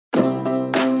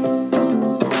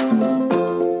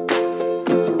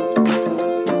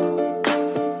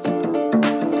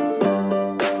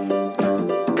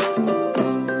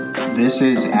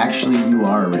This is Actually You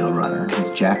Are a Real Runner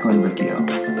with Jacqueline Riccio.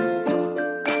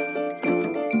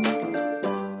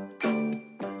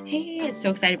 Hey, so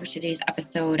excited for today's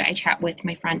episode. I chat with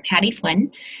my friend Patty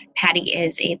Flynn. Patty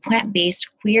is a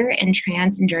plant-based queer and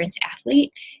trans endurance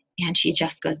athlete, and she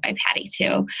just goes by Patty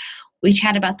too. We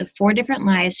chat about the 4 different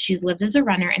lives she's lived as a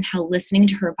runner and how listening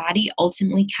to her body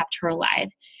ultimately kept her alive.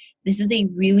 This is a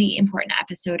really important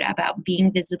episode about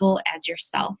being visible as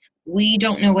yourself. We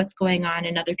don't know what's going on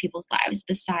in other people's lives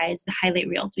besides the highlight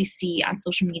reels we see on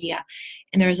social media.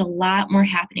 And there's a lot more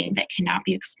happening that cannot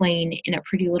be explained in a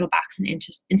pretty little box on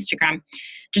Instagram.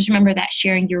 Just remember that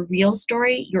sharing your real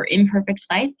story, your imperfect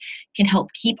life, can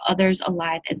help keep others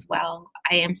alive as well.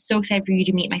 I am so excited for you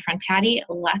to meet my friend Patty.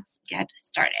 Let's get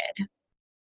started.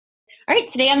 All right,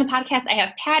 today on the podcast, I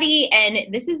have Patty,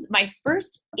 and this is my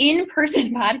first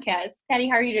in-person podcast. Patty,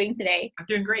 how are you doing today? I'm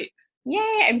doing great.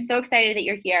 Yay, I'm so excited that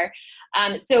you're here.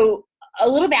 So a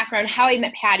little background, how I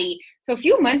met Patty. So a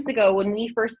few months ago, when we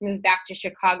first moved back to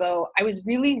Chicago, I was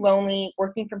really lonely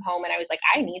working from home, and I was like,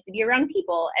 I need to be around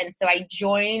people. And so I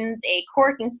joined a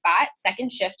co-working spot,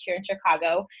 second shift here in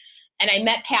Chicago, and I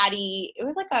met Patty. It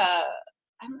was like I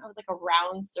don't know, like a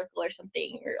round circle or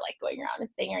something. We were like going around and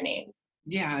saying our names.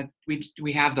 Yeah,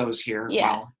 we have those here.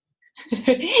 Yeah. Well,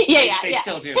 They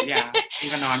still do, yeah,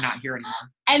 even though I'm not here anymore.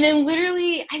 And then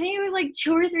literally, I think it was like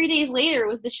 2 or 3 days later, it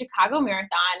was the Chicago Marathon,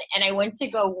 and I went to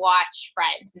go watch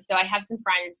friends. And so I have some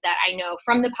friends that I know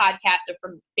from the podcast or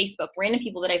from Facebook, random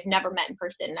people that I've never met in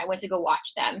person, and I went to go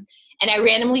watch them. And I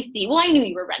randomly I knew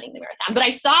you were running the marathon, but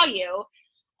I saw you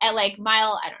at like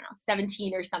mile,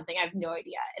 17 or something. I have no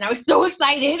idea. And I was so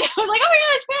excited. I was like, oh my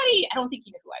gosh, Patty. I don't think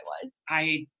you knew who I was.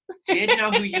 I did know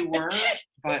who you were,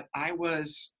 but I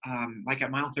was like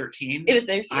at mile 13. It was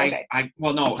 13, okay.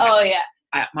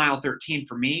 At mile 13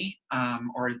 for me,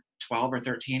 or 12 or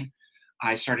 13,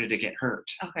 I started to get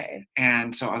hurt. Okay.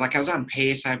 And so I was on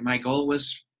pace. My goal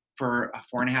was for a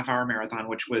 4.5 hour marathon,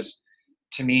 which was,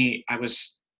 to me, I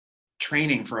was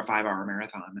training for a 5-hour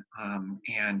marathon.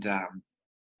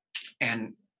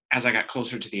 And as I got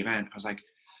closer to the event, I was like,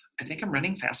 I think I'm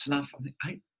running fast enough.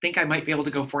 I think I might be able to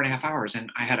go 4.5 hours.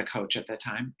 And I had a coach at that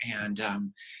time, and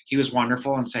he was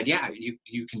wonderful and said, yeah,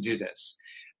 you can do this.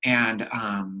 And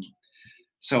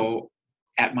so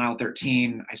at mile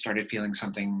 13, I started feeling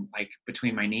something like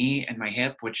between my knee and my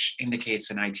hip, which indicates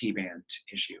an IT band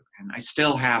issue. And I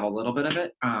still have a little bit of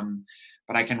it,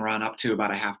 but I can run up to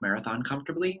about a half marathon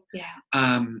comfortably.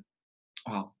 Yeah.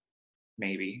 Well,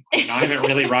 maybe. I haven't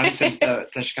really run since the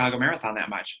Chicago Marathon that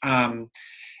much.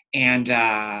 And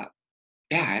I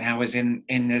was in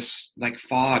this like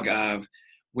fog of,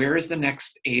 where is the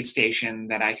next aid station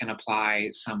that I can apply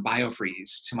some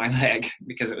BioFreeze to my leg?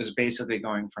 Because it was basically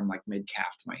going from like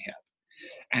mid-calf to my hip.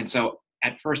 And so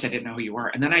at first I didn't know who you were.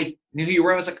 And then I knew who you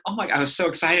were. I was like, oh my God, I was so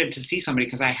excited to see somebody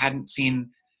because I hadn't seen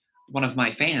one of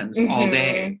my fans all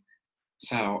day.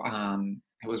 So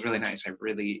it was really nice. I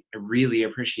really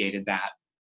appreciated that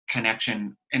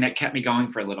connection, and it kept me going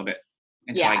for a little bit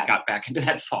until I got back into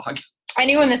that fog.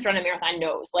 Anyone that's run a marathon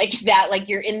knows like that, like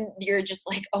you're just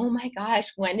like, oh my gosh,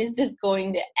 when is this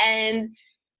going to end?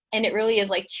 And it really is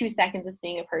like 2 seconds of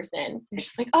seeing a person. You're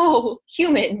just like, oh,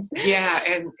 humans. Yeah.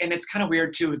 And it's kind of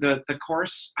weird too. The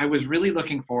course, I was really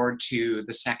looking forward to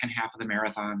the second half of the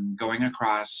marathon, going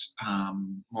across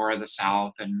more of the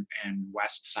south and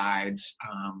west sides.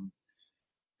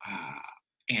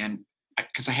 And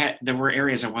because there were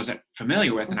areas I wasn't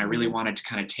familiar with, and I really wanted to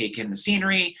kind of take in the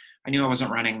scenery. I knew I wasn't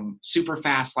running super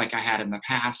fast like I had in the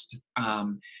past.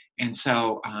 And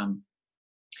so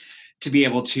to be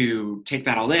able to take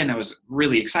that all in, I was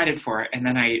really excited for it. And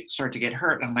then I start to get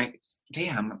hurt. And I'm like,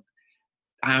 damn,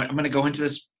 I'm going to go into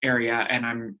this area, and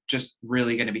I'm just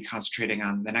really going to be concentrating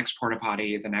on the next porta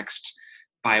potty, the next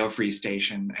BioFreeze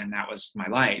station. And that was my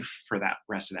life for that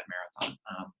rest of that marathon.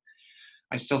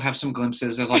 I still have some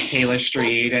glimpses of like Taylor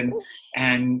Street and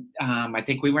I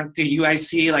think we went through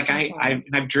UIC. Like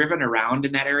I've driven around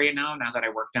in that area now that I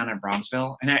work down in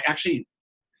Brownsville. And I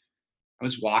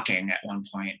was walking at one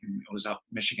point, and it was up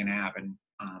Michigan Ave, and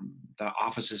the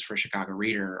offices for Chicago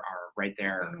Reader are right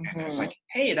there. And I was like,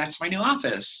 hey, that's my new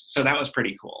office. So that was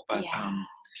pretty cool. But and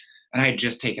I had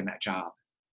just taken that job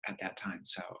at that time.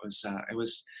 So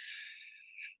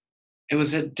it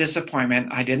was a disappointment.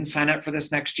 I didn't sign up for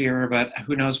this next year, but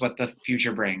who knows what the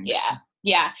future brings.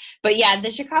 Yeah. But yeah, the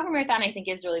Chicago Marathon I think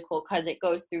is really cool because it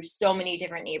goes through so many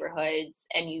different neighborhoods,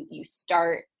 and you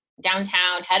start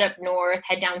downtown, head up north,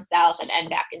 head down south, and end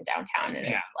back in downtown. And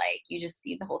it's like, you just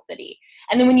see the whole city.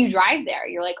 And then when you drive there,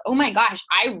 you're like, oh my gosh,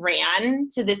 I ran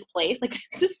to this place. Like,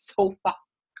 this is so fun.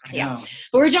 Yeah. know.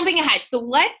 But we're jumping ahead. So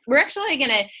we're actually going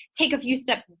to take a few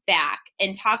steps back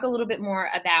and talk a little bit more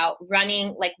about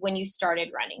running, like when you started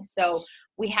running. So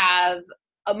we have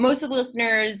most of the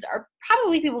listeners are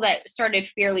probably people that started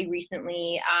fairly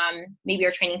recently, maybe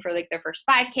are training for like their first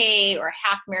 5K or a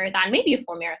half marathon, maybe a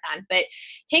full marathon. But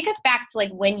take us back to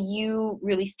like when you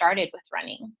really started with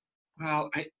running. Well,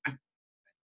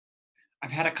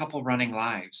 I've had a couple running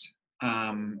lives.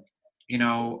 You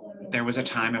know, there was a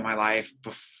time in my life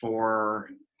before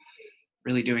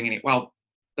really doing well,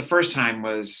 the first time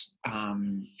was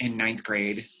in ninth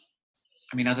grade.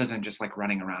 I mean, other than just like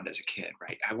running around as a kid,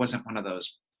 right? I wasn't one of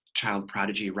those child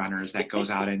prodigy runners that goes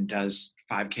out and does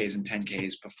 5Ks and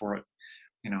 10Ks before,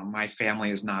 my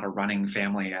family is not a running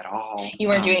family at all. You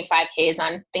weren't doing 5Ks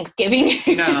on Thanksgiving?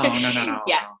 No. Yeah. No.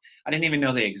 I didn't even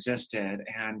know they existed.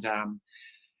 And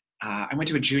I went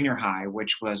to a junior high,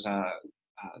 which was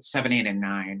 7, 8, and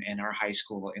 9, and our high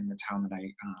school in the town that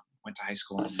I went to high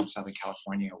school in Southern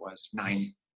California was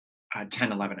 9,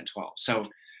 10, 11, and 12. So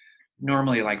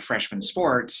normally like freshman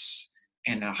sports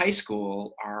in a high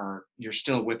school you're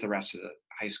still with the rest of the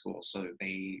high school. So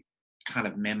they kind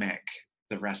of mimic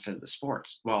the rest of the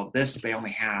sports. Well, they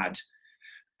only had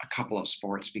a couple of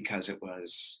sports because it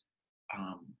was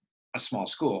a small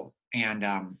school. And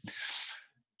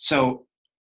so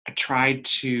I tried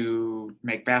to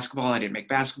make basketball. I didn't make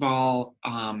basketball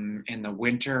in the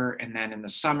winter. And then in the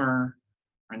summer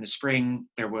or in the spring,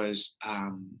 there was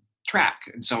track.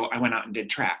 And so I went out and did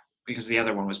track because the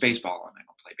other one was baseball and I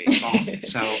don't play baseball.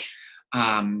 So,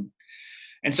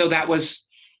 and so that was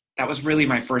really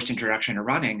my first introduction to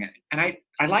running. And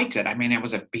I liked it. I mean, I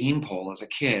was a beanpole as a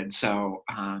kid. So,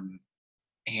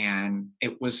 and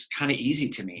it was kind of easy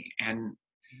to me. And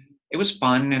it was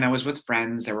fun, and I was with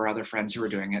friends. There were other friends who were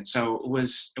doing it. So it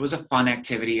was a fun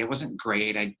activity. It wasn't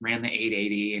great. I ran the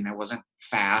 880 and I wasn't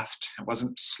fast. I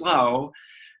wasn't slow.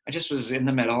 I just was in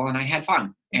the middle and I had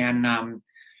fun. And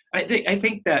I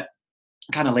think that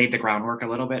kind of laid the groundwork a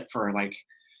little bit for like,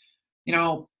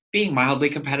 being mildly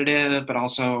competitive, but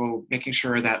also making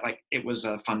sure that like it was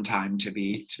a fun time to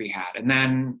be had. And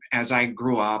then as I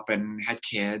grew up and had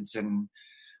kids and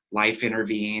life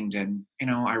intervened, and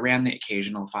I ran the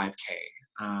occasional 5K,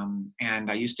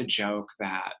 and I used to joke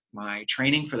that my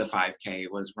training for the 5K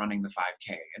was running the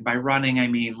 5K. And by running, I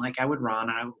mean like I would run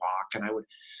and I would walk, and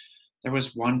there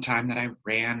was one time that I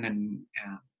ran, and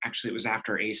actually it was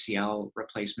after ACL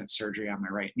replacement surgery on my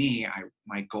right knee.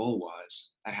 My goal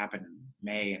was, that happened in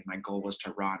May, and my goal was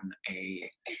to run a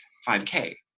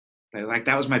 5K. Like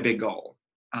that was my big goal.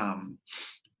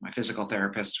 My physical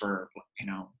therapists were,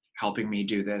 helping me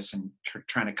do this and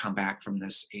trying to come back from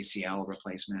this ACL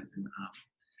replacement.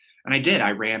 And I did.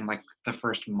 I ran like the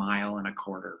first 1.25 miles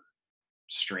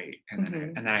straight,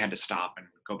 and then I had to stop and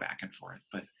go back and forth.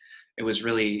 But it was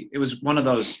one of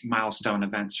those milestone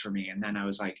events for me. And then I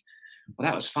was like, well,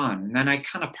 that was fun. And then I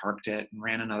kind of parked it and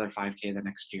ran another 5K the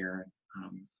next year.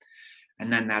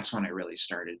 And then that's when I really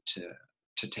started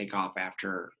to take off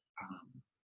after,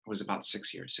 it was about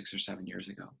 6 or 7 years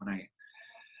ago when I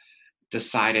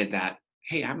decided that,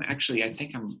 hey, I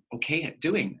think I'm okay at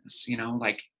doing this,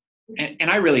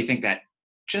 and I really think that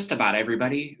just about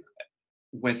everybody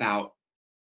without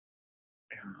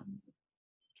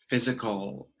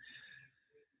physical,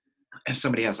 if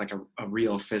somebody has like a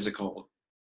real physical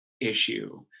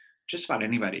issue, just about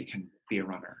anybody can be a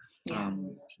runner. Yeah.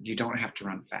 You don't have to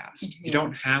run fast. Mm-hmm. You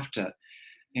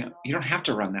don't have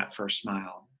to run that first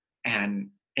mile,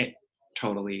 and it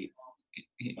totally,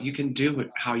 you can do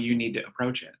it how you need to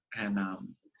approach it. And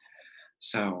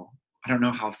so I don't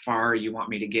know how far you want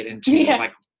me to get into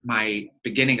like my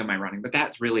beginning of my running, but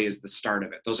that really is the start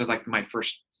of it. Those are like my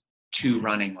first 2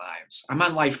 running lives. I'm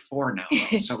on life 4 now,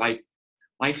 though. So like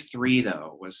life 3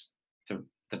 though was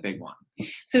the big one.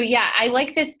 So yeah, I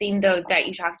like this theme though that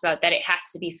you talked about, that it has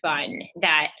to be fun,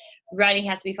 that running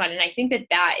has to be fun. And I think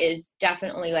that is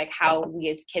definitely like how we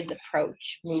as kids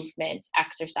approach movement,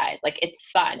 exercise. Like it's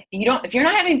fun. If you're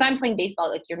not having fun playing baseball,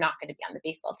 like you're not going to be on the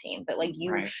baseball team, but like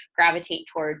you gravitate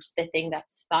towards the thing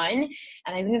that's fun.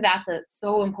 And I think that's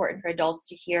so important for adults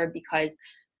to hear, because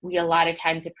we a lot of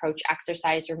times approach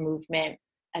exercise or movement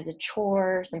as a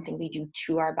chore, something we do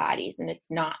to our bodies. And it's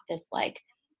not this like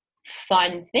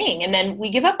fun thing, and then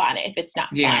we give up on it if it's not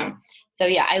fun. So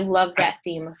yeah, I love that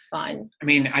theme of fun. I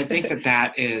mean, I think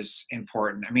that is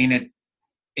important. I mean,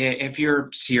 if you're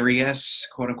serious,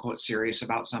 quote unquote serious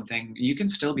about something, you can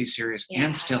still be serious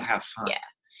and still have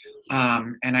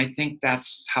fun. And I think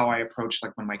that's how I approached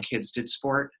like when my kids did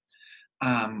sport,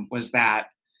 was that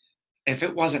if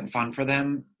it wasn't fun for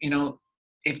them,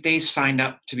 if they signed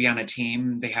up to be on a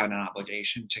team, they had an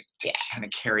obligation to kind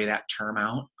of carry that term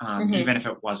out, even if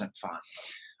it wasn't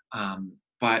fun.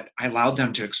 But I allowed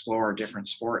them to explore different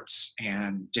sports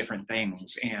and different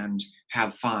things and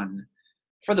have fun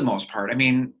for the most part. I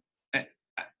mean, I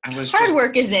was hard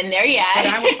work is in there,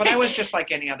 yeah. But I was just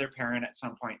like any other parent at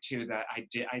some point too, that I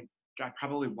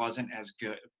probably wasn't as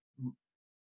good,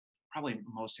 probably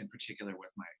most in particular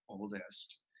with my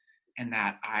oldest, and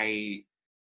that I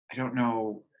don't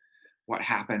know what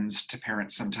happens to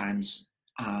parents sometimes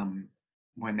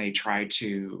when they try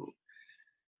to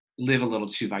live a little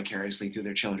too vicariously through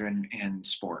their children in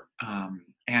sport.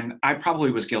 And I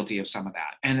probably was guilty of some of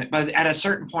that. But at a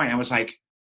certain point I was like,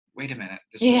 wait a minute,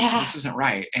 this isn't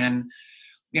right. And,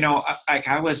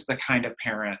 I was the kind of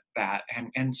parent that,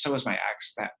 and so was my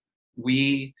ex, that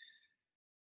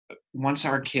once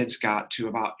our kids got to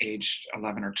about age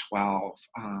 11 or 12,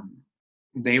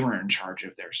 they were in charge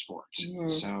of their sports.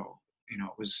 So,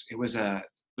 it was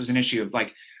an issue of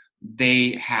like,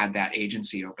 they had that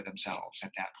agency over themselves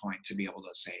at that point to be able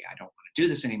to say, I don't want to do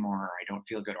this anymore, or I don't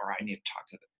feel good, or I need to talk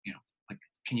to like,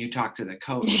 can you talk to the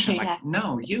coach? I'm like,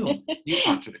 no, you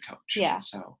talk to the coach. Yeah.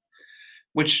 So,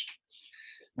 which,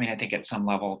 I mean, I think at some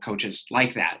level coaches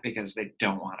like that because they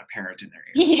don't want a parent in their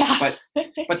ear. Yeah.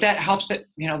 But that helps it,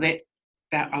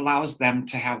 that allows them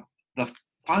to have the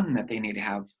fun that they need to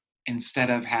have instead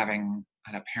of having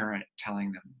a parent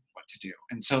telling them what to do.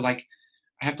 And so like,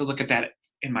 I have to look at that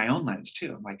in my own lens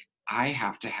too. I'm like, I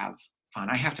have to have fun.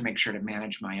 I have to make sure to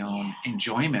manage my own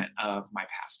enjoyment of my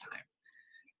pastime.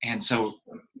 And so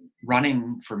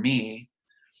running for me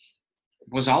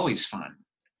was always fun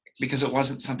because it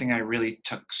wasn't something I really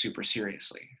took super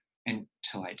seriously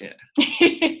until I did.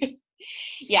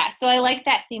 Yeah. So I like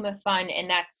that theme of fun, and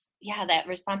that's, that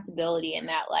responsibility, and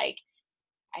that, like,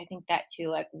 I think that too,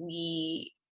 like,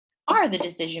 we are the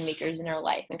decision makers in our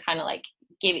life, and kind of like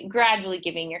gradually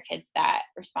giving your kids that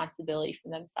responsibility for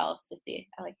themselves to see.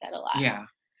 I like that a lot. Yeah.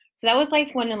 So that was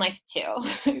life 1 and life 2.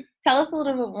 Tell us a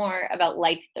little bit more about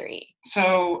life 3.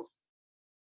 So,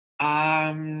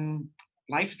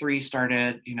 life 3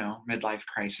 started, midlife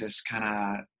crisis, kind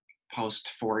of post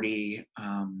 40,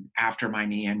 after my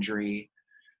knee injury.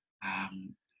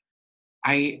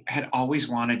 I had always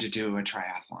wanted to do a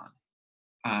triathlon.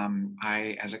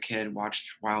 I, as a kid, watched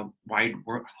Wide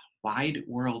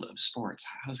World of Sports.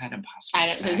 How is that impossible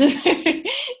to say?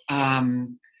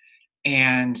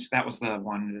 And that was the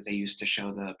one that they used to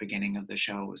show. The beginning of the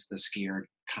show was the skier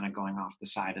kind of going off the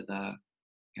side of the,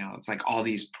 it's like all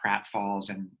these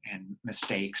pratfalls and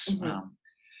mistakes.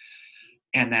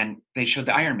 And then they showed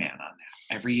the Ironman on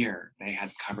that every year. They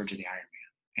had coverage of the Ironman,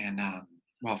 and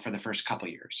for the first couple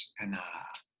of years. And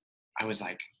I was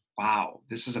like, wow,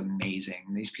 this is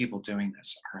amazing. These people doing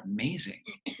this are amazing.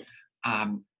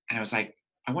 And I was like,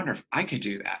 I wonder if I could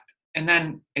do that. And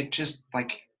then it just,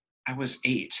 like, I was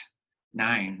 8,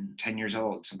 9, 10 years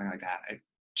old, something like that. I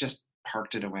just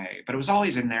parked it away, but it was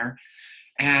always in there.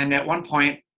 And at one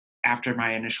point after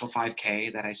my initial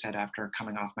 5K that I said after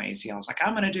coming off my ACL, I was like,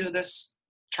 I'm going to do this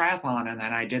triathlon. And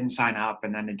then I didn't sign up.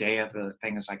 And then the day of the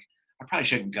thing is like, I probably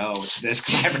shouldn't go to this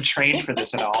because I haven't trained for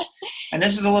this at all. And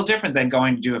this is a little different than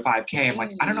going to do a 5K. I'm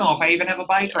like, I don't know if I even have a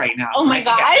bike right now. Oh my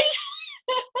gosh.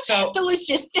 So the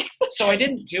logistics. So I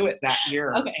didn't do it that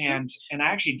year. Okay. And I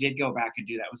actually did go back and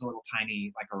do that. It was a little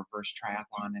tiny, like a reverse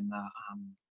triathlon in the,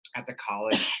 at the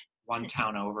college, one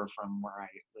town over from where I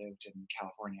lived in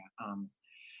California.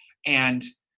 And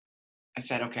I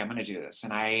said, okay, I'm going to do this.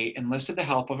 And I enlisted the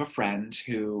help of a friend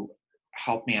who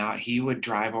helped me out. He would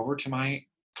drive over to my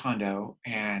condo,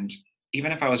 and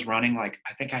even if I was running, like,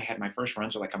 I think I had my first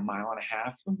runs were like 1.5 miles,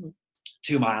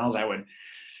 2 miles, I would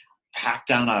pack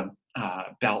down a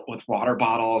belt with water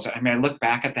bottles. I mean, I look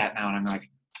back at that now and I'm like,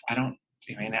 I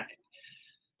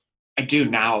do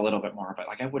now a little bit more, but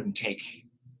like I wouldn't take,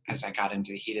 as I got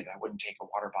into the heated, I wouldn't take a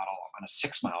water bottle on a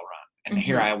 6-mile run. And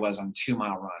here I was on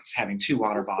 2-mile runs, having 2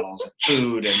 water bottles and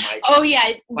food and like, oh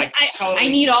yeah, like I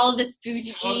need all of this food to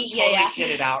eat. Totally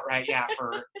kitted out, right? Yeah,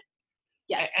 for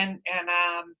yeah.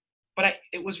 But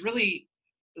it was really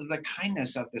the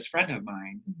kindness of this friend of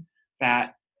mine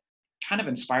that kind of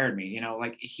inspired me.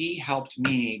 Like he helped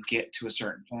me get to a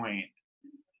certain point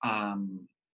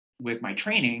with my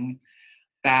training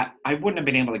that I wouldn't have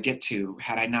been able to get to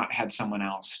had I not had someone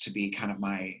else to be kind of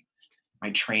my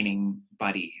training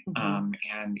buddy.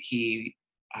 And he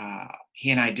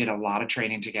and I did a lot of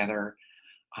training together.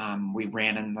 We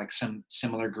ran in like some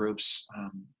similar groups.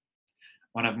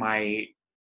 One of my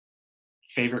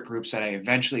favorite groups that I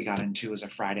eventually got into was a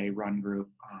Friday run group.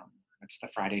 It's the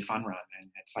Friday Fun Run, and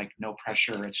it's like no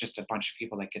pressure. It's just a bunch of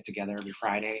people that get together every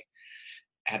Friday.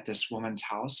 at this woman's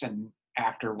house, and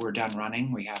after we're done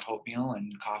running, we have oatmeal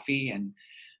and coffee, and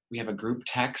we have a group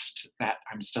text that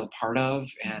I'm still part of.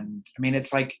 And I mean,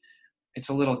 it's like, it's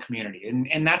a little community.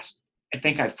 And that's, I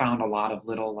think I found a lot of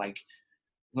little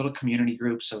community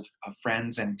groups of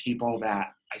friends and people that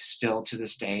I still to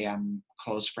this day I'm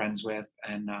close friends with.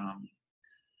 And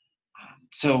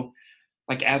so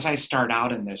like as I start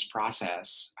out in this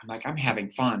process, I'm like, I'm having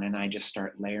fun, and I just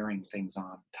start layering things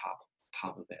on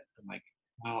top of it. I'm like,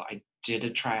 well, I did a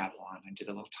triathlon, I did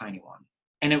a little tiny one.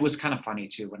 And it was kind of funny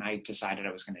too, when I decided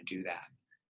I was going to do that.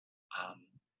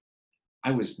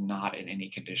 I was not in any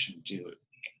condition to do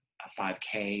a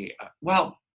 5K.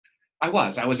 Well, I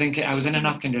was in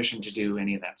enough condition to do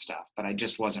any of that stuff, but I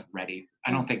just wasn't ready.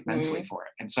 I don't think mentally for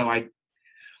it. And so I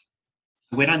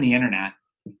went on the internet,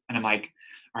 and I'm like,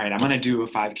 all right, I'm going to do a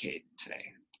 5K today.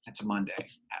 It's a Monday.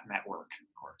 I'm at work, of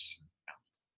course.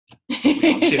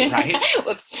 We all do, right?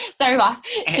 Whoops. Sorry, boss.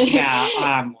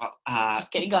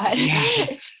 Just kidding. Go ahead. Yeah.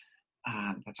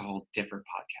 That's a whole different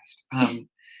podcast.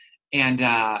 And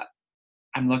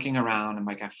I'm looking around. I'm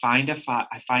like, I find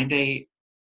a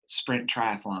sprint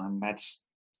triathlon that's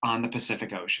on the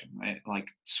Pacific Ocean, right? Like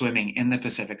swimming in the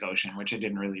Pacific Ocean, which I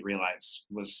didn't really realize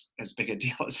was as big a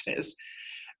deal as it is.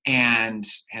 And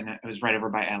it was right over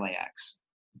by LAX.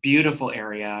 Beautiful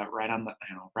area, right on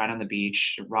the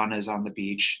beach. Run is on the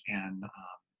beach, and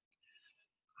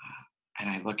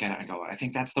I look at it and I go, I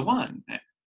think that's the one,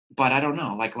 but I don't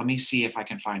know. Like, let me see if I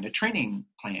can find a training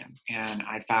plan. And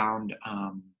I found,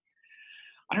 I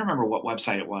don't remember what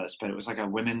website it was, but it was like a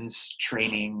women's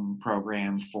training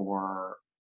program for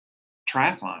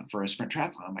triathlon, for a sprint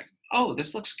triathlon. I'm like, oh,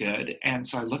 this looks good. And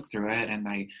so I looked through it, and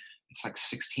it's like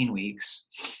 16 weeks.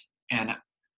 And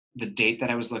the date that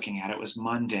I was looking at, it was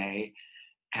Monday.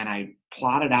 And I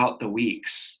plotted out the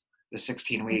weeks, the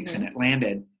 16 weeks, and it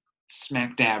landed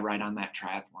smack dab right on that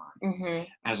triathlon.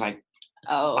 I was like,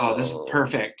 oh, this is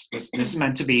perfect. This is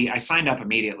meant to be. I signed up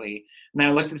immediately. And then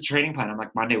I looked at the training plan. I'm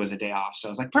like, Monday was a day off. So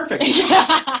I was like, perfect.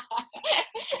 I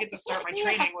get to start my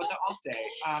training with the off day.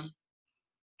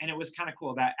 And it was kind of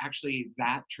cool that actually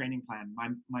that training plan,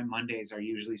 my Mondays are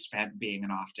usually spent being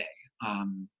an off day.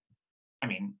 I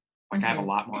mean, like I have a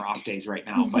lot more off days right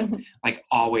now, but like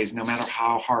always, no matter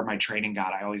how hard my training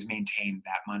got, I always maintained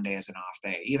that Monday as an off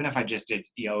day. Even if I just did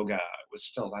yoga,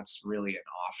 that's really an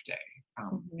off day.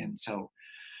 And so,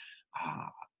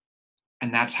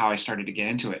 and that's how I started to get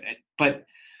into it. But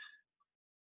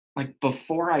like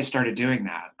before I started doing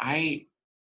that,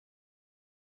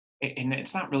 and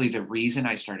it's not really the reason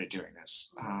I started doing this,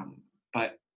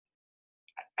 but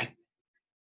I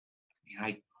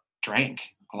drank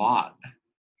a lot.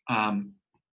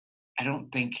 I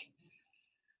don't think,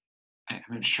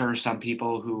 I'm sure some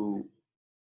people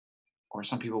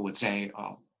would say,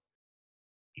 oh,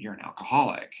 you're an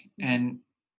alcoholic. And,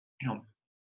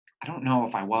 I don't know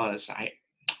if I was,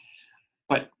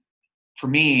 but for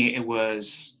me, it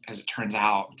was, as it turns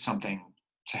out, something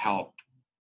to help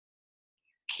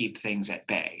keep things at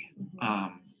bay.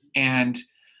 And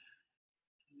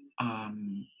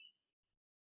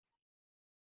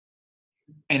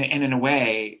in a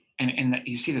way, and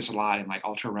you see this a lot in like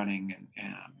ultra running,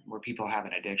 and where people have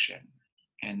an addiction,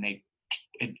 and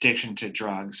addiction to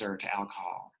drugs or to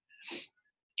alcohol,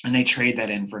 and they trade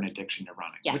that in for an addiction to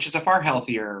running, which is a far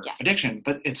healthier addiction,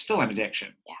 but it's still an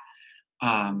addiction.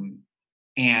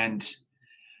 And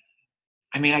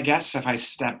I mean, I guess if I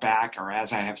step back, or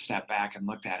as I have stepped back and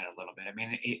looked at it a little bit, I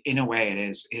mean, in a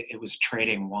way it was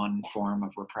trading one form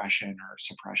of repression or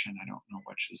suppression, I don't know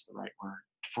which is the right word,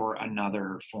 for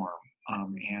another form.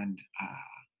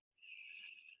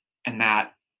 And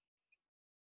that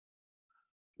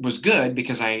was good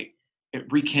because it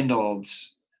rekindled,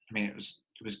 I mean, it was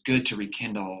good to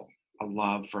rekindle a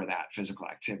love for that physical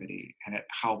activity, and it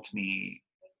helped me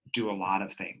do a lot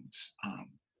of things.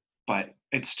 But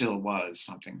it still was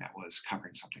something that was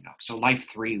covering something up. So Life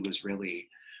 3 was really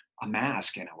a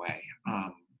mask in a way,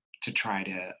 to try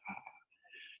to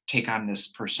take on this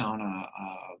persona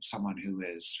of someone who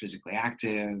is physically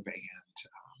active and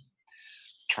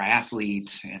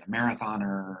triathlete and a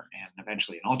marathoner and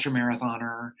eventually an ultra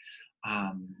marathoner.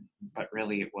 But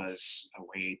really it was a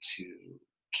way to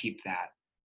keep that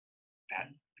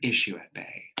issue at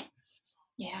bay.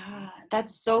 Yeah,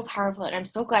 that's so powerful. And I'm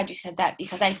so glad you said that,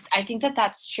 because I think that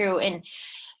that's true. And,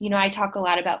 I talk a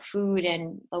lot about food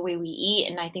and the way we eat.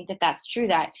 And I think that that's true,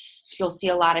 that you'll see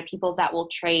a lot of people that will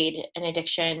trade an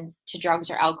addiction to drugs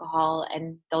or alcohol,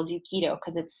 and they'll do keto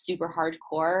because it's super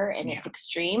hardcore and it's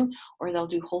extreme, or they'll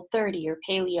do Whole30 or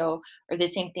paleo, or the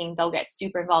same thing. They'll get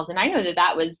super involved. And I know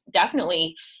that was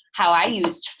definitely how I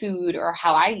used food or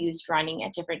how I used running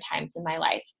at different times in my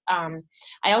life. I'm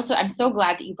so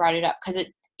glad that you brought it up, because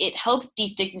it helps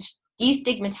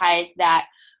destigmatize that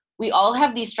we all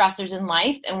have these stressors in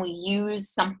life and we use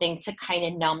something to kind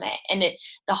of numb it. And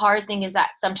the hard thing is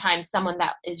that sometimes someone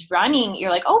that is running,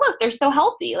 you're like, oh, look, they're so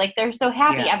healthy. Like, they're so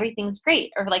happy. Yeah. Everything's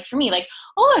great. Or like for me, like,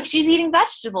 oh, look, she's eating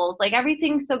vegetables. Like,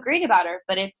 everything's so great about her.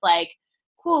 But it's like,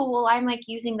 cool. Well, I'm like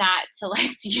using that to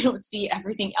like, so you don't see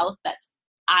everything else that's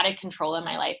out of control in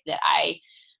my life that I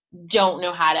don't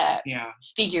know how to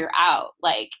figure out.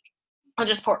 Like, I'll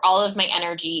just pour all of my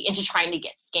energy into trying to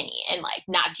get skinny and like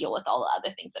not deal with all the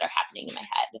other things that are happening in my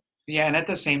head. Yeah. And at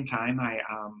the same time, I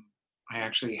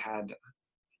actually had,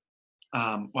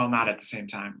 well, not at the same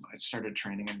time. I started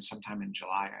training sometime in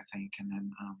July, I think. And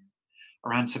then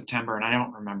around September, and I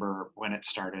don't remember when it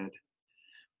started.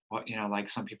 What, like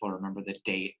some people remember the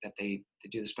date that they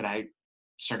do this, but I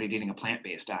started eating a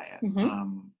plant-based diet.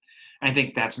 And I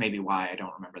think that's maybe why I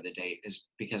don't remember the date, is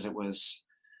because I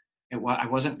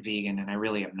wasn't vegan, and I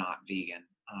really am not vegan.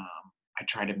 I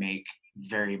try to make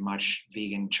very much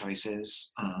vegan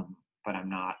choices, but I'm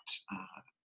not.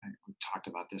 We talked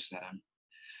about this, that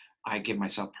I give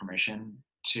myself permission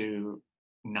to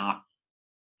not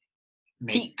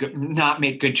make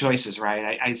good choices,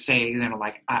 right? I say,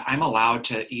 like I'm allowed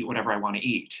to eat whatever I want to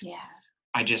eat. Yeah.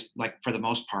 I just, like, for the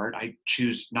most part, I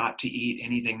choose not to eat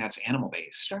anything that's animal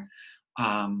based. Sure.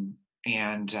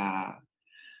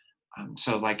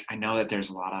 So like, I know that there's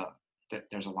a lot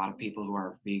of people who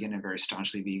are vegan and very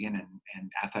staunchly vegan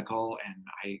and ethical, and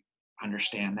I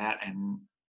understand that, and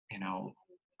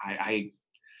I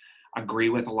agree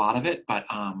with a lot of it, but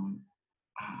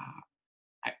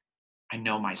I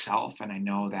know myself, and I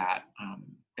know that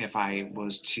if I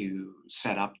was to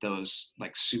set up those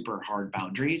like super hard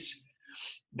boundaries,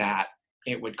 that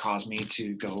it would cause me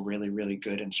to go really, really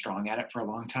good and strong at it for a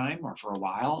long time or for a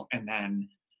while, and then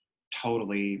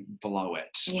totally blow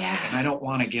it. Yeah. And I don't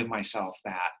want to give myself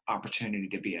that opportunity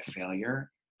to be a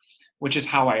failure, which is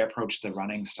how I approach the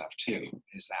running stuff too,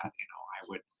 is that,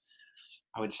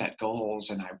 I would set goals,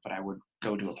 but I would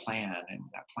go to a plan, and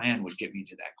that plan would get me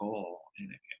to that goal. And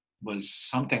it was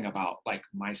something about like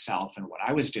myself and what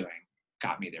I was doing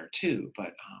got me there too.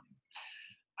 But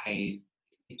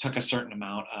it took a certain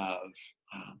amount of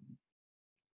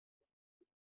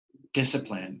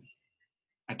discipline.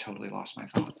 I totally lost my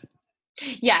thought.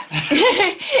 Yeah.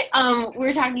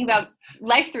 We're talking about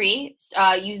Life 3,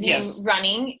 using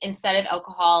running instead of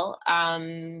alcohol.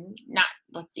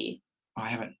 Let's see. Oh, I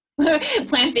haven't.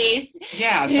 Plant-based.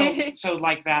 Yeah. So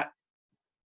like that,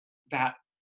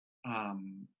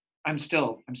 I'm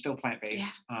still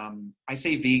plant-based. Yeah. I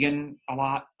say vegan a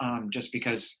lot, just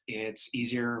because it's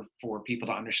easier for people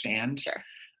to understand. Sure.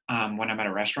 When I'm at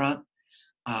a restaurant.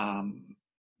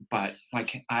 But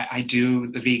like I do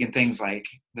the vegan things, like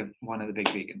one of the big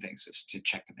vegan things is to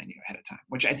check the menu ahead of time,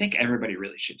 which I think everybody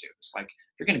really should do. It's like,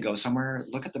 if you're going to go somewhere,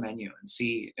 look at the menu and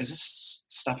see, is this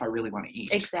stuff I really want to eat?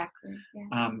 Exactly.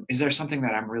 Yeah. Is there something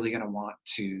that I'm really going to want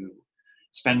to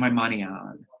spend my money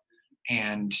on,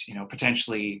 and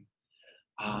potentially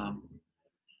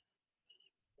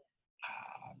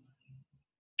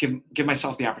give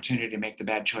myself the opportunity to make the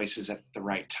bad choices at the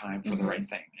right time for the right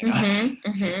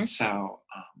thing. So,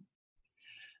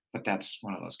 but that's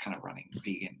one of those kind of running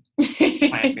vegan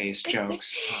plant-based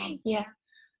jokes. Yeah.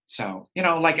 So,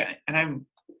 and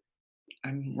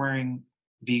I'm wearing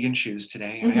vegan shoes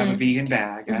today. I have a vegan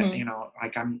bag.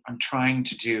 I'm trying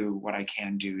to do what I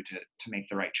can do to make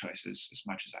the right choices as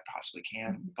much as I possibly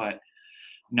can. But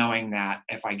knowing that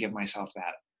if I give myself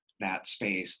that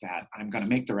space, that I'm going to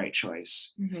make the right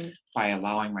choice by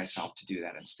allowing myself to do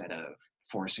that instead of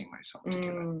forcing myself to do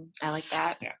it. I like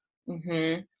that. Yeah.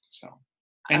 So,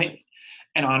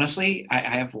 and honestly, I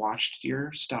have watched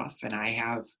your stuff, and I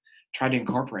have tried to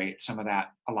incorporate some of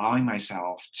that, allowing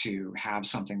myself to have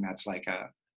something that's like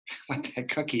that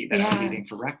cookie that I was eating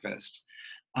for breakfast.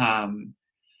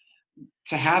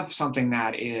 To have something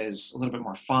that is a little bit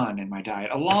more fun in my diet,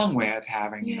 along with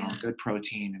having, good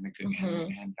protein and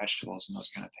and vegetables and those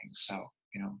kind of things. So,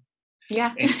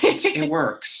 it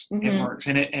works. It works.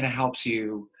 And it helps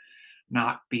you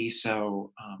not be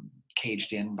so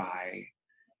caged in by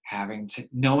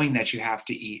knowing that you have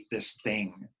to eat this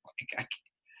thing. Like,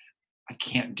 I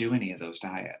can't do any of those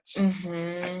diets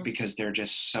because they're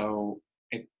just so,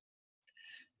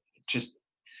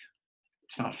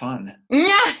 it's not fun. Yeah.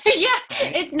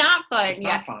 Right? It's not fun. It's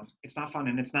not fun. It's not fun.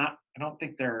 And I don't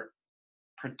think they're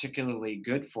particularly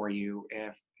good for you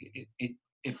if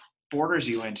it borders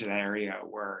you into the area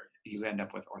where you end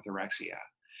up with orthorexia.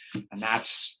 And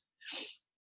that's,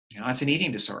 it's an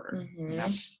eating disorder. And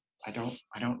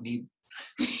don't need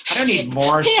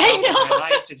more stuff I in know. my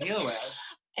life to deal with.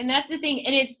 And that's the thing.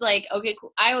 And it's like, okay,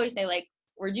 cool. I always say, like,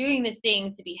 we're doing this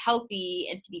thing to be healthy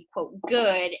and to be, quote,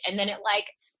 good. And then it like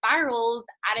spirals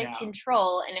out of Yeah.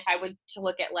 control. And if I would to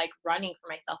look at like running for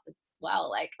myself as well,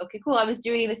 like, okay, cool. I was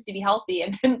doing this to be healthy.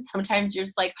 And then sometimes you're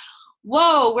just like,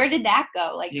 whoa, where did that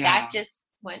go? Like Yeah. that just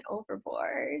went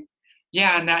overboard.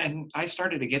 Yeah. And I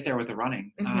started to get there with the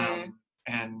running. Mhm.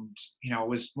 And, you know, it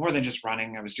was more than just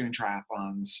running. I was doing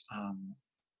triathlons.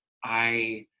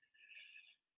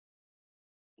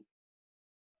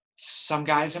 Some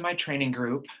guys in my training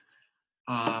group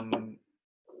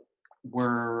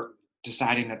were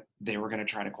deciding that they were going to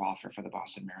try to qualify for the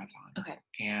Boston Marathon. Okay.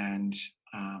 And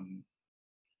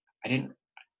I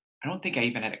don't think I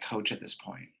even had a coach at this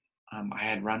point. I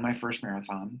had run my first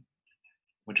marathon,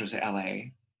 which was at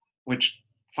LA, which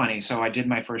funny. So I did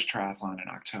my first triathlon in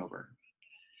October,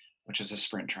 which is a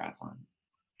sprint triathlon.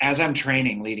 As I'm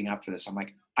training leading up for this, I'm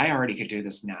like, I already could do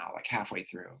this now, like halfway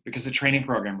through, because the training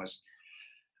program was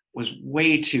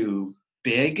way too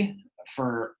big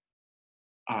for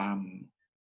a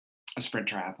sprint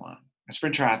triathlon. A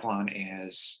sprint triathlon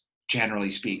is, generally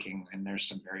speaking, and there's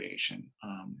some variation,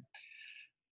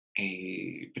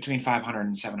 a between 500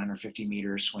 and 750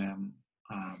 meter swim,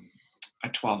 a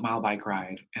 12-mile bike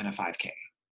ride, and a 5K.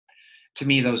 To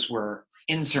me, those were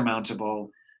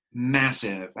insurmountable,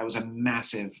 massive. That was a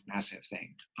massive, massive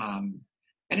thing.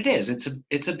 And it is.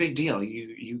 It's a big deal.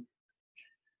 You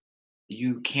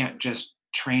can't just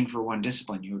train for one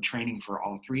discipline. You're training for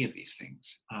all three of these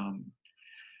things.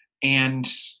 And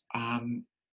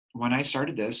when I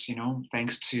started this, you know,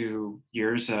 thanks to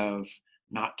years of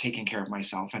not taking care of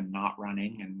myself and not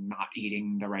running and not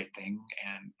eating the right thing,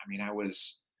 and I mean, I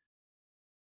was,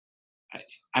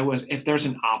 if there's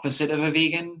an opposite of a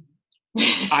vegan,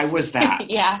 I was that.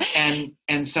 Yeah.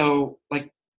 And so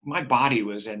like my body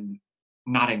was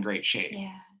not in great shape.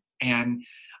 Yeah. And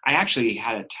I actually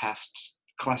had a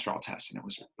cholesterol test, and it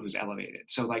was elevated.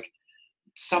 So like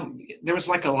there was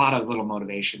like a lot of little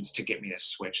motivations to get me to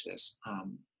switch this.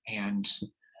 And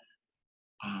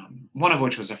one of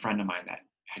which was a friend of mine that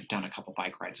had done a couple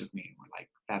bike rides with me. And we're like,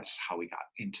 that's how we got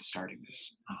into starting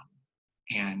this.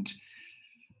 And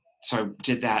so I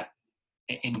did that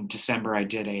in December. I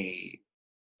did a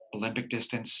Olympic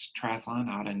distance triathlon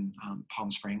out in Palm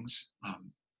Springs,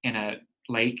 in a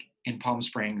lake in Palm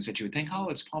Springs that you would think, oh,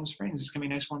 it's Palm Springs, it's gonna be a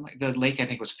nice warm lake. The lake, I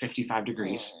think, was 55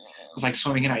 degrees. It was like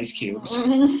swimming in ice cubes.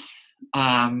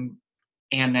 And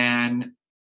then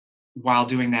while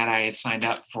doing that, I had signed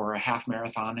up for a half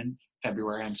marathon in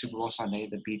February on Super Bowl Sunday,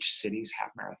 the Beach Cities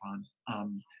half marathon.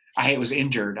 I was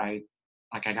injured. I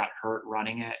got hurt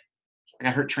running it. I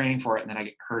got hurt training for it, and then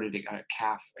I hurt a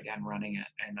calf again running it,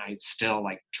 and I still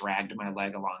like dragged my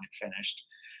leg along and finished,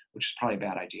 which is probably a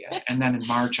bad idea. And then in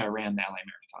March, I ran the LA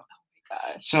Marathon. Oh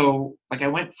my gosh. So like I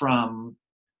went from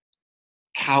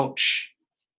couch,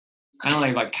 I don't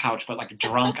like couch, but like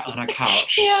drunk on a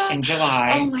couch in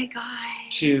July. Oh my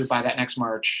God. To by that next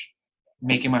March,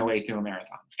 making my way through a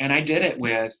marathon. And I did it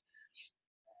with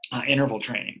interval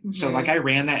training. Mm-hmm. So like I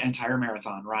ran that entire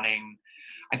marathon running.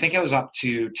 I think I was up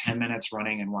to 10 minutes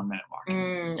running and 1 minute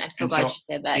walking. I'm so glad you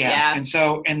said that. Yeah. And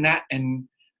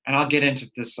I'll get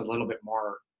into this a little bit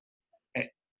more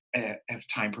if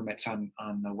time permits on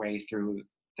the way through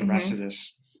the rest of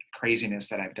this craziness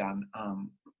that I've done.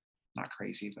 Not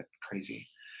crazy, but crazy.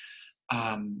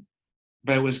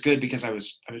 But it was good because I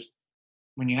was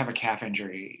when you have a calf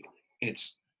injury, it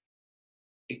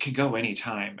could go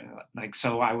anytime. Like,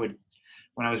 so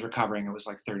when I was recovering, it was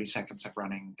like 30 seconds of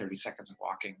running, 30 seconds of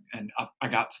walking. And I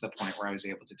got to the point where I was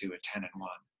able to do a 10 and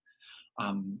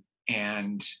 1.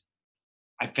 And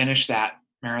I finished that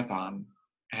marathon,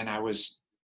 and I was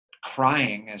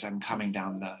crying as I'm coming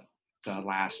down the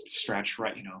last stretch,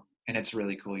 right? You know, and it's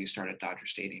really cool. You start at Dodger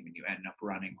Stadium and you end up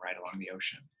running right along the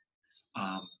ocean.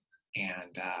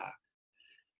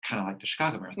 Kind of like the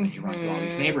Chicago Marathon, you run through all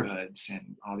these neighborhoods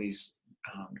and all these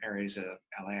areas of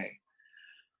LA.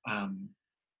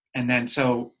 And then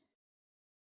so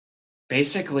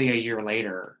basically a year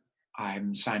later,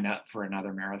 I'm signed up for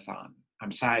another marathon.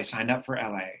 I signed up for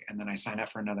LA, and then I signed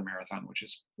up for another marathon, which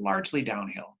is largely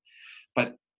downhill.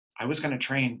 But I was going to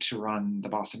train to run the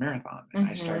Boston Marathon, and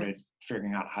I started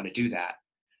figuring out how to do that.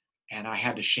 And I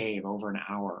had to shave over an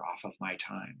hour off of my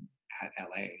time at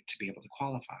LA to be able to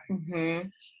qualify.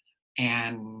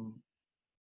 And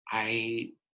I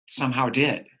somehow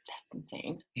did. That's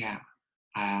insane. Yeah.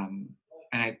 And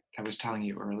I was telling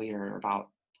you earlier about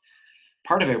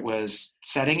part of it was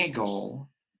setting a goal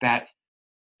that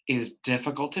is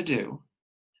difficult to do,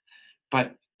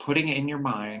 but putting it in your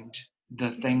mind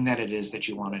the thing that it is that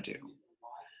you want to do.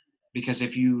 Because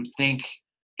if you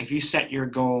set your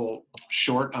goal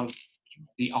short of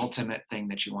the ultimate thing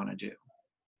that you want to do,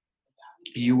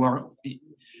 you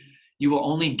will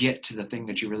only get to the thing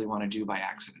that you really want to do by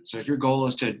accident. So if your goal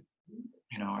is to,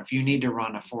 if you need to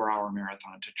run a 4-hour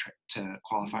marathon to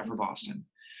qualify for Boston,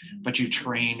 but you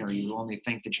train, or you only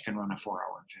think that you can run a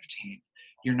 4-hour and 15,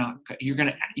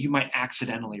 you might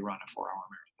accidentally run a 4-hour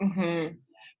marathon,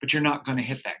 but you're not going to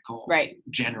hit that goal, right?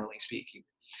 Generally speaking.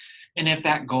 And if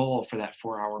that goal for that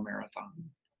 4-hour marathon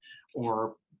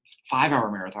or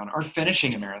 5-hour marathon or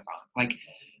finishing a marathon, like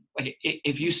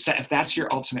if that's your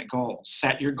ultimate goal,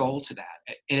 set your goal to that.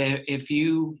 If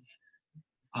you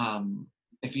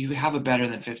have a better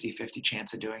than 50-50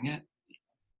 chance of doing it,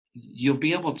 you'll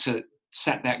be able to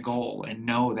set that goal and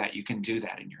know that you can do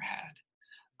that in your head.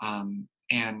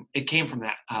 And it came from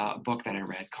that book that I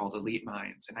read called Elite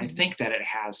Minds. And I think that it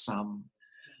has some,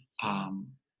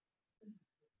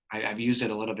 I've used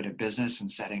it a little bit in business and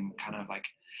setting kind of like,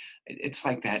 it's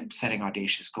like that, setting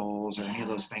audacious goals or any of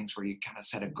those things where you kind of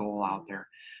set a goal out there,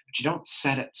 but you don't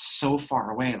set it so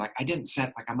far away. Like I didn't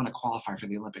set like I'm going to qualify for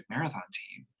the Olympic marathon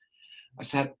team. I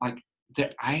said like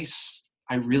that I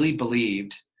really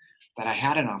believed that I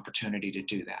had an opportunity to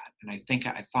do that. And I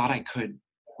thought I could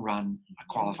run a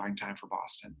qualifying time for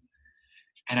Boston.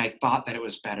 And I thought that it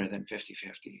was better than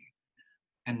 50-50.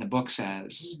 And the book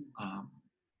says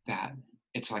that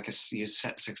it's like you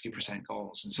set 60%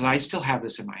 goals. And so I still have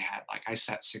this in my head. Like I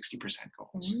set 60%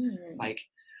 goals. Like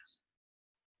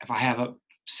if I have a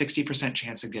 60%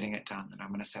 chance of getting it done, then I'm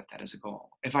going to set that as a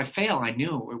goal. If I fail, I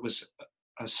knew it was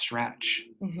a stretch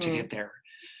to get there,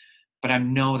 but I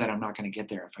know that I'm not going to get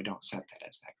there if I don't set that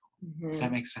as that goal. Does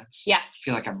that make sense? Yeah. I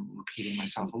feel like I'm repeating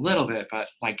myself a little bit, but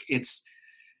like it's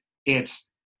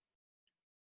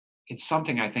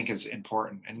something I think is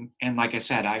important. And like I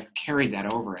said, I've carried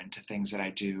that over into things that I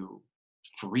do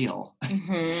for real,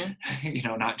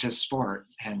 not just sport.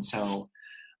 And so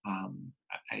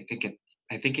I think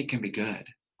it can be good.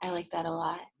 I like that a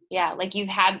lot. Yeah. Like you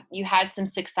had some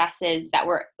successes that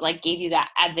were like, gave you that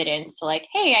evidence to like,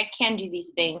 hey, I can do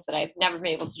these things that I've never been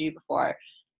able to do before.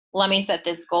 Let me set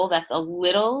this goal that's a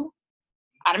little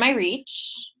out of my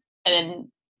reach and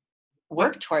then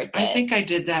work towards it. I think I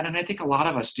did that. And I think a lot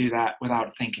of us do that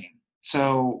without thinking.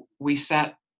 So we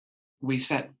set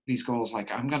these goals,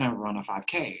 like I'm going to run a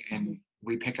 5K, and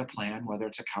we pick a plan, whether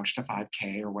it's a couch to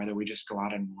 5K or whether we just go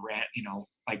out and rent,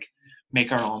 like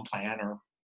make our own plan or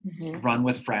run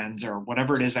with friends or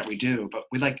whatever it is that we do. But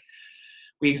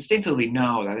we instinctively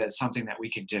know that it's something that we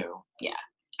can do. Yeah.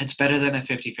 It's better than a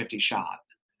 50-50 shot.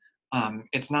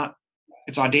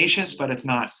 It's audacious, but it's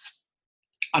not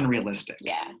unrealistic.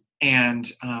 Yeah. And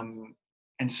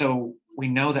so we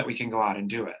know that we can go out and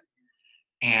do it.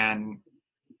 And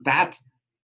that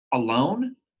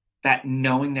alone, that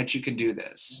knowing that you can do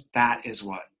this, that is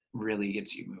what really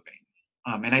gets you moving.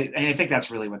 And I think that's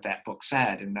really what that book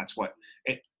said. And that's what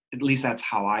at least that's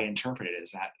how I interpret it,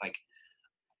 is that like,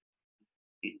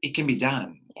 it can be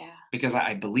done. Yeah. Because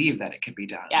I believe that it can be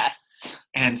done. Yes.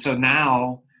 And so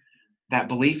now that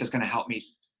belief is going to help me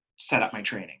set up my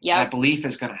training. Yep. That belief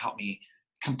is going to help me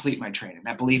complete my training.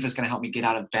 That belief is going to help me get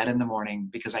out of bed in the morning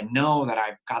because I know that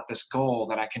I've got this goal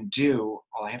that I can do.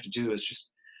 All I have to do is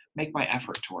just make my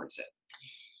effort towards it.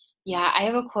 Yeah. I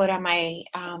have a quote on my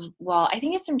wall. I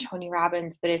think it's from Tony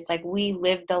Robbins, but it's like, we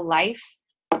live the life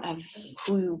of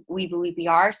who we believe we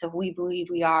are. So if we believe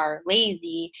we are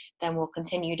lazy, then we'll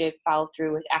continue to follow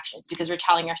through with actions because we're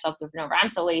telling ourselves over and over, I'm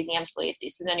so lazy.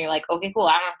 So then you're like, okay, cool.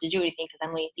 I don't have to do anything because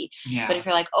I'm lazy. Yeah. But if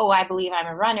you're like, oh, I believe I'm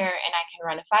a runner and I can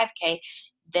run a 5K,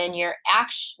 then your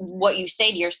what you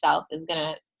say to yourself is going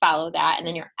to follow that. And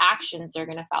then your actions are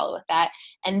going to follow with that.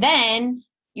 And then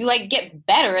you like get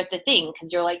better at the thing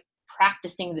because you're like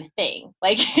practicing the thing.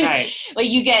 Like, right. like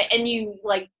you get, and you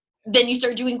like, then you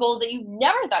start doing goals that you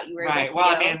never thought you were able to do.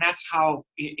 Well, and that's how,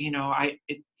 it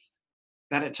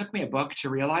took me a book to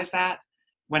realize that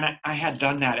when I had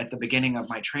done that at the beginning of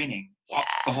my training. Yeah.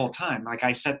 The whole time. Like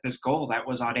I set this goal that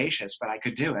was audacious, but I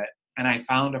could do it. And I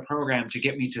found a program to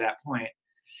get me to that point.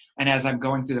 And as I'm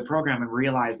going through the program and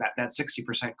realize that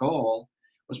 60% goal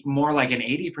was more like an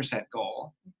 80%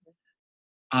 goal,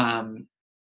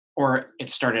 or it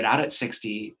started out at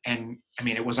 60 and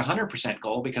it was 100%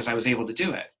 goal because I was able to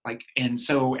do it. Like, and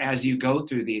so as you go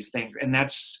through these things, and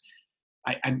that's,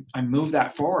 I moved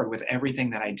that forward with everything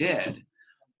that I did.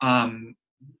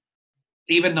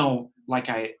 Even though, like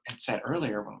I had said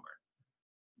earlier,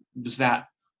 was that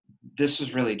this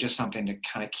was really just something to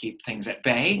kind of keep things at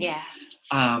bay. Yeah.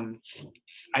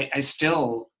 I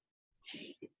still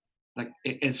like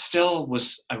it still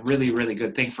was a really, really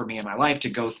good thing for me in my life to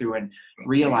go through and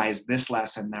realize this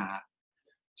lesson, that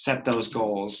set those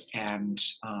goals and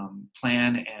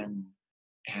plan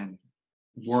and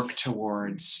work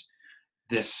towards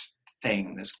this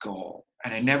thing, this goal.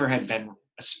 And I never had been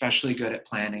especially good at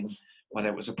planning, whether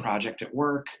it was a project at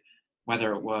work,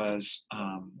 whether it was,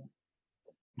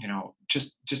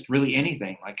 just really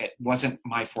anything. Like it wasn't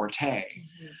my forte.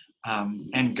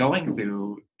 And going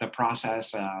through the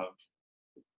process of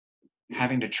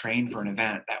having to train for an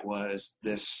event that was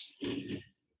this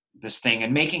thing,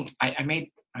 and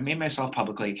I made myself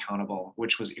publicly accountable,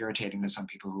 which was irritating to some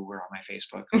people who were on my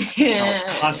Facebook. I was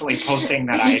constantly posting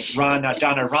that I had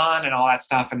done a run and all that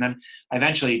stuff. And then I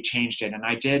eventually changed it, and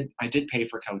I did pay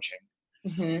for coaching.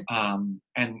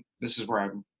 And this is where I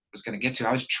was going to get to.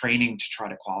 I was training to try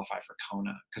to qualify for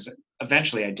Kona, because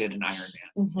eventually I did an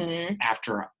Ironman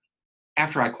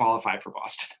after I qualified for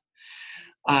Boston.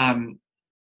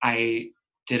 I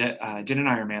did an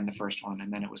Ironman, the first one,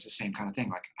 and then it was the same kind of thing.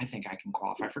 Like, I think I can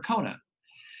qualify for Kona.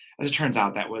 As it turns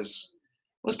out, that was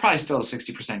probably still a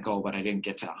 60% goal, but I didn't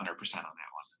get to 100% on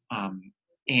that one.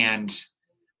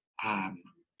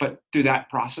 But through that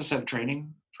process of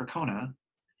training for Kona,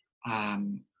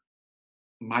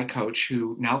 my coach,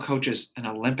 who now coaches an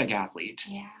Olympic athlete,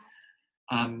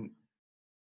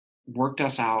 worked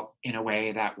us out in a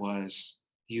way that was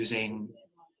using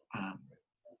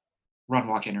run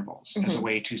walk intervals as a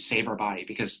way to save our body,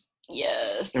 because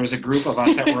there was a group of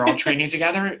us that were all training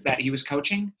together that he was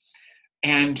coaching,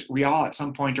 and we all at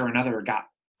some point or another got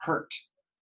hurt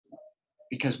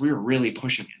because we were really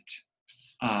pushing it.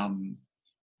 I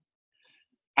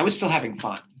was still having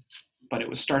fun, but it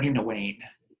was starting to wane.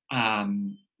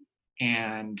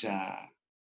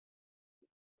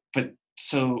 But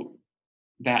so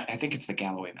that, I think it's the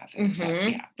Galloway method.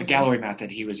 The Galloway method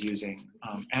he was using.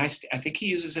 And I think he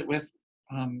uses it with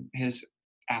his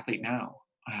athlete now.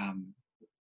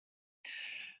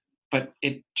 But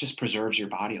it just preserves your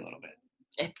body a little bit.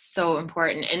 It's so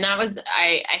important. And that was,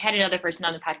 I had another person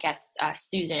on the podcast,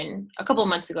 Susan, a couple of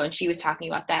months ago, and she was talking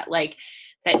about that,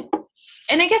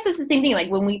 and I guess it's the same thing. Like,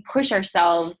 when we push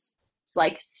ourselves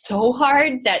like so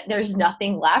hard that there's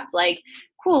nothing left, like,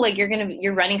 cool, like your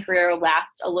running career will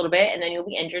last a little bit and then you'll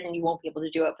be injured and you won't be able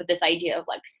to do it. But this idea of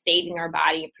like saving our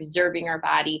body and preserving our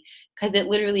body, because it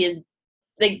literally is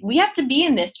like, we have to be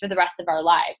in this for the rest of our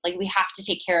lives. Like, we have to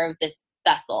take care of this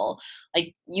vessel.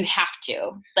 Like, you have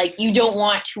to, like, you don't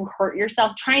want to hurt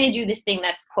yourself trying to do this thing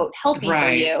that's quote healthy for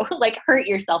you, like hurt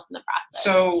yourself in the process.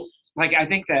 So like, I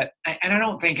think that, and I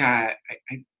don't think I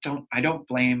don't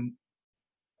blame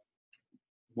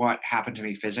what happened to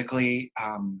me physically.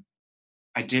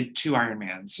 I did 2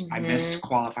 Ironmans. I missed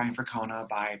qualifying for Kona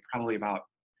by probably about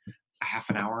a half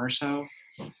an hour or so.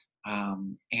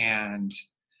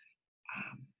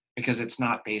 Because it's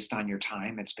not based on your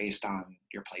time, it's based on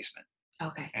your placement.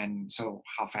 Okay. And so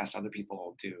how fast other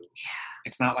people do. Yeah.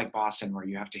 It's not like Boston where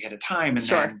you have to hit a time, and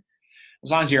sure. then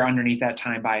as long as you're underneath that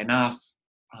time by enough,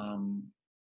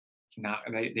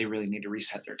 they really need to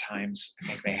reset their times. I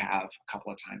think they have a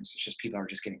couple of times. It's just people are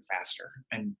just getting faster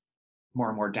and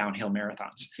more downhill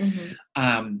marathons.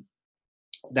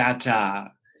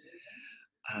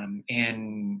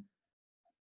 In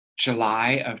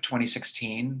July of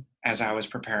 2016, as I was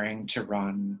preparing to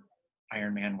run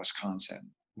Ironman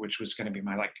Wisconsin, which was going to be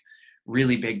my like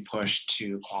really big push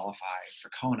to qualify for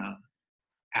Kona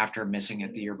after missing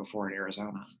it the year before at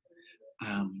Arizona,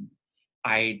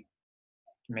 I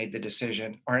made the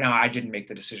decision, or no, I didn't make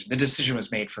the decision. The decision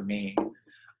was made for me.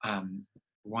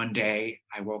 One day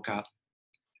I woke up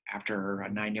after a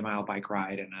 90-mile bike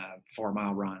ride and a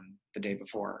 4-mile run the day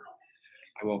before.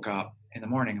 I woke up in the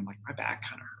morning, I'm like, my back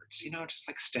kind of hurts, just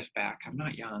like stiff back. I'm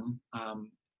not young.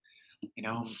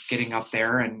 Getting up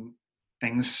there and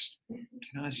things,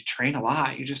 as you train a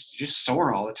lot, you just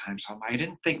sore all the time. So I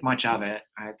didn't think much of it.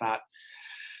 I thought,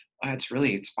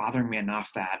 it's bothering me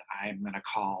enough that I'm going to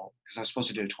call, because I was supposed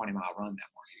to do a 20-mile run that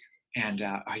morning. And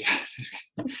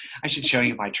I should show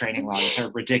you my training logs. They're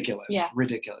ridiculous. Yeah.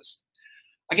 Ridiculous.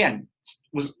 Again,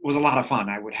 was a lot of fun.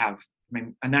 I would have,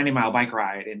 a 90-mile bike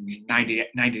ride in 90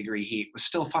 degree heat was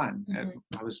still fun.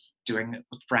 I was doing it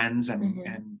with friends and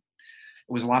it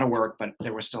was a lot of work, but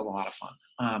there was still a lot of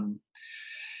fun.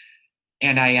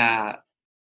 And I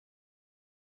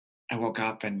woke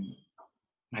up and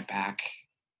my back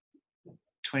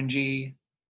twingy.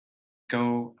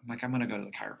 I'm like, I'm going to go to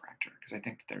the chiropractor, because I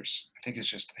think I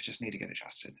just need to get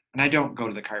adjusted. And I don't go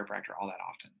to the chiropractor all that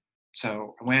often.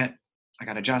 So I went, I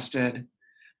got adjusted.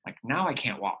 Like, now I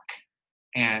can't walk.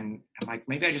 And I'm like,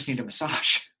 maybe I just need a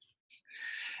massage.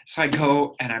 So I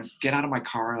go and I get out of my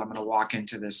car. I'm going to walk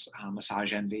into this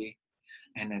Massage Envy,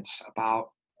 and it's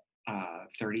about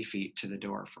 30 feet to the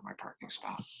door for my parking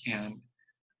spot. And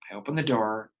I open the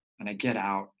door and I get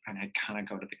out and I kind of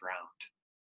go to the ground.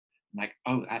 I'm like,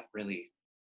 oh, that really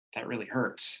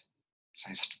hurts. So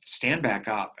I stand back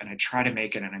up and I try to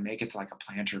make it, and I make it to like a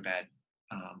planter bed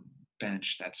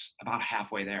bench that's about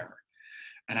halfway there.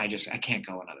 And I can't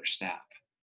go another step.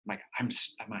 I'm like, am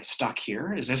I stuck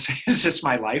here? Is this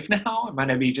my life now? Am I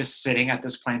going to be just sitting at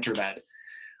this planter bed?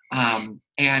 I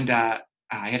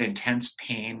had intense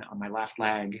pain on my left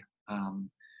leg.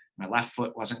 My left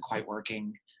foot wasn't quite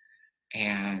working.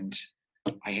 And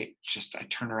I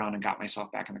turned around and got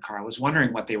myself back in the car. I was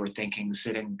wondering what they were thinking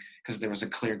sitting, because there was a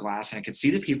clear glass and I could see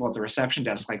the people at the reception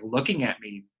desk like looking at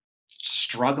me,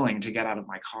 struggling to get out of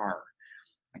my car.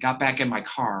 I got back in my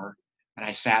car and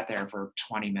I sat there for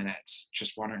 20 minutes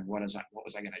just wondering what was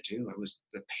I going to do?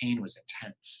 The pain was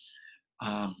intense.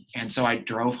 And so I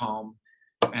drove home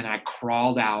and I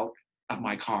crawled out of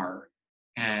my car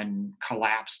and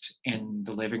collapsed in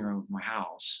the living room of my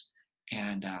house.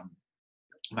 And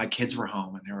my kids were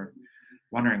home and they were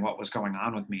wondering what was going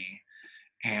on with me.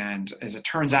 And as it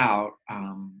turns out,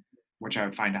 which I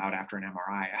would find out after an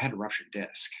MRI, I had a ruptured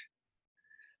disc.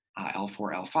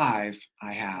 L4, L5,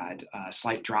 I had a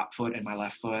slight drop foot in my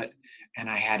left foot, and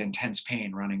I had intense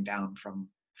pain running down from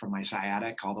my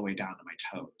sciatic all the way down to my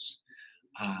toes.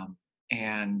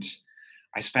 And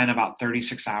I spent about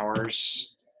 36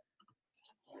 hours,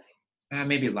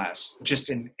 maybe less, just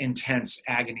in intense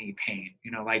agony pain,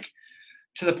 like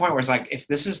to the point where it's like, if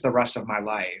this is the rest of my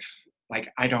life, like,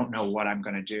 I don't know what I'm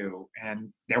going to do.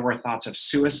 And there were thoughts of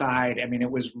suicide. I mean, it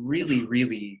was really,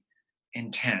 really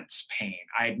intense pain.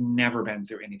 I had never been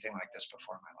through anything like this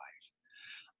before in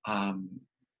my life.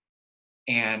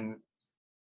 And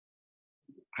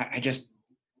I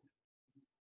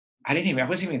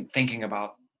wasn't even thinking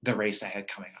about the race ahead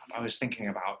coming up. I was thinking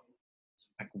about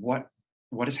like, what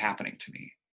is happening to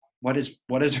me? What is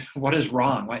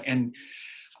wrong? And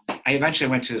I eventually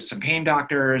went to some pain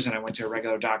doctors and I went to a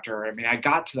regular doctor. I mean, I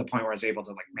got to the point where I was able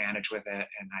to like manage with it,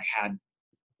 and I had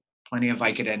plenty of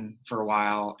Vicodin for a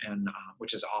while, and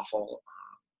which is awful.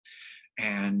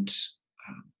 And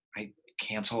I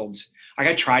canceled. Like,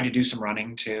 I tried to do some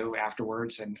running too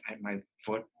afterwards, and my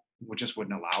foot just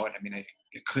wouldn't allow it. I mean, I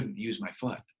couldn't use my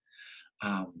foot.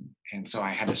 And so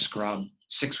I had to scrub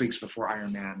 6 weeks before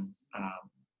Ironman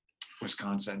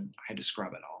Wisconsin. I had to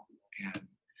scrub it all,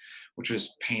 which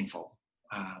was painful.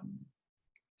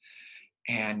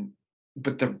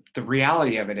 But the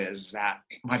reality of it is that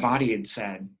my body had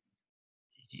said,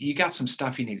 you got some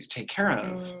stuff you need to take care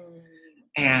of.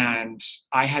 And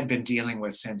I had been dealing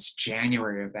with, since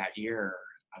January of that year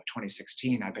of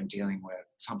 2016, I've been dealing with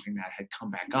something that had come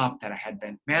back up that I had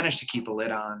managed to keep a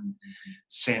lid on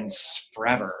since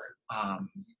forever.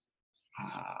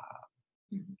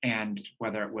 And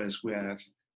whether it was with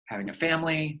having a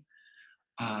family,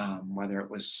 whether it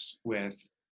was with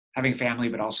having a family,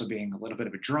 but also being a little bit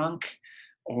of a drunk,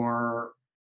 or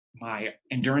my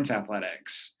endurance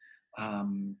athletics,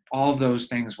 all of those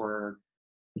things were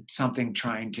something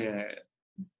trying to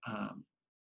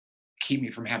keep me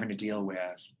from having to deal with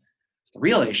the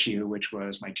real issue, which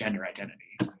was my gender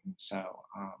identity. So,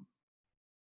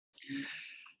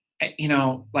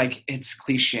 like, it's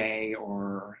cliche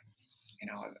or,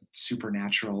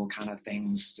 supernatural kind of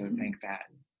things to think that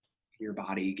your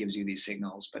body gives you these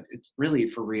signals, but it's really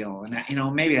for real. And,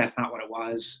 maybe that's not what it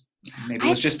was. Maybe it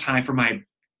was just time for my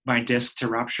disc to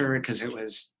rupture because it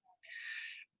was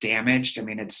damaged. I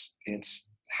mean, it's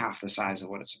half the size of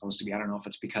what it's supposed to be. I don't know if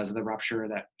it's because of the rupture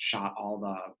that shot all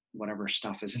the whatever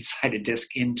stuff is inside a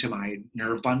disc into my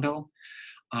nerve bundle.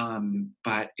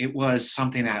 But it was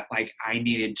something that, like, I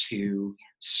needed to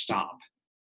stop.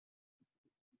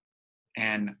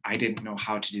 And I didn't know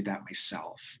how to do that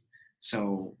myself.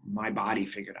 So my body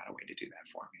figured out a way to do that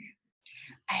for me.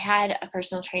 I had a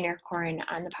personal trainer, Corin,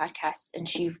 on the podcast, and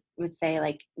she would say,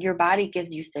 like, your body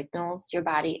gives you signals,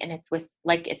 and it's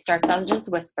like, it starts out as just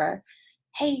a whisper.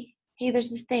 Hey, there's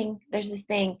this thing.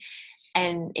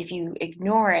 And if you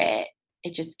ignore it,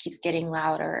 it just keeps getting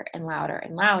louder and louder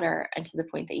and louder, and to the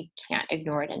point that you can't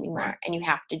ignore it anymore. Right. And you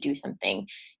have to do something.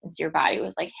 And so your body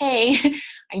was like, hey,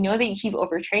 I know that you keep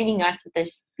overtraining us with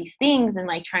these things and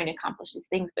like trying to accomplish these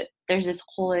things, but there's this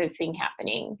whole other thing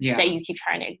happening that you keep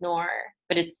trying to ignore,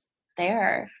 but it's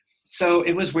there. So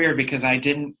it was weird because I'd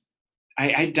done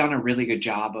a really good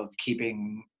job of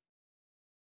keeping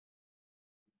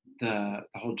the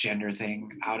whole gender thing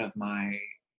out of my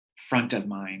front of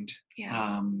mind.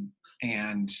 Yeah.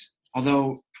 And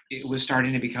although it was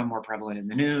starting to become more prevalent in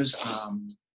the news,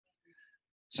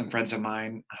 some friends of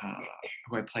mine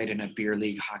who I played in a beer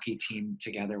league hockey team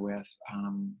together with,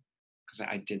 because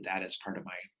I did that as part of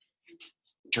my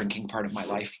drinking part of my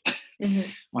life. Mm-hmm.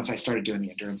 Once I started doing the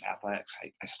endurance athletics,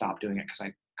 I stopped doing it because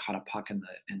I caught a puck in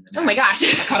the neck. Oh my gosh.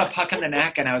 I caught a puck in the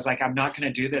neck, and I was like, I'm not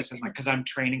going to do this, and like, because I'm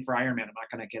training for Ironman, I'm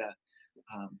not going to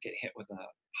get hit with a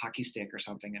hockey stick or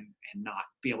something and not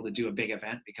be able to do a big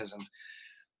event because of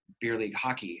beer league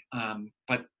hockey.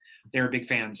 But they were big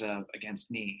fans of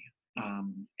Against Me,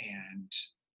 and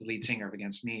the lead singer of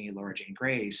Against Me, Laura Jane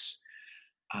Grace,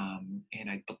 and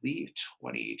I believe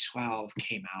 2012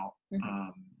 came out,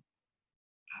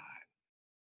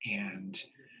 and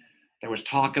there was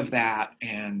talk of that,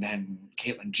 and then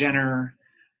Caitlyn Jenner,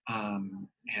 and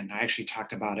I actually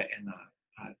talked about it in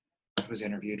I was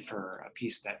interviewed for a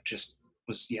piece that just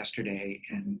was yesterday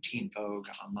in Teen Vogue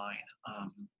online.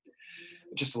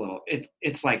 Just a little,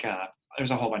 it's like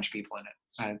there's a whole bunch of people in it.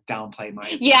 I downplay my.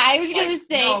 Yeah, I was gonna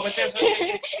say. No, but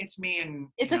it's me and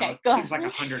it's okay. It seems like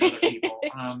 100 other people.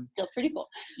 Still pretty cool.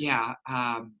 Yeah,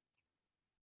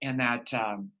 and that.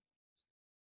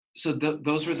 So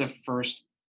those were the first.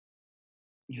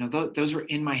 Those were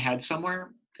in my head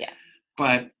somewhere. Yeah.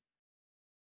 But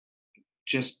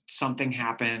just something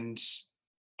happened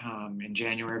in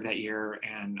January of that year,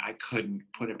 and I couldn't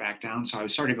put it back down. So I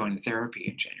started going to therapy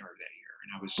in January of that year,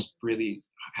 and I was really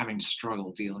having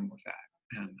struggle dealing with that.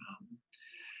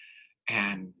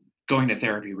 And going to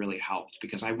therapy really helped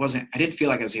because I didn't feel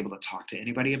like I was able to talk to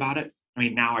anybody about it. I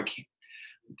mean, now I can't.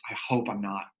 I hope I'm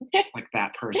not like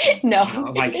that person. No.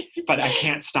 But I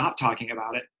can't stop talking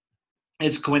about it.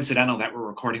 It's coincidental that we're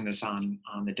recording this on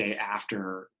the day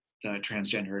after the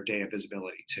Transgender Day of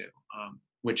Visibility too,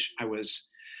 which I was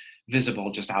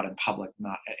visible just out in public,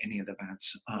 not at any of the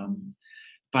events.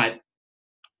 But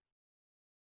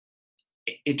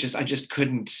I just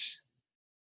couldn't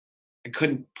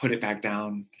put it back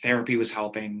down. Therapy was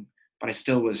helping, but I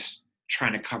still was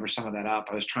trying to cover some of that up.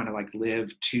 I was trying to like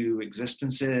live two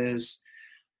existences,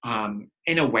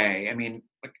 in a way. I mean,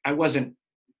 like I was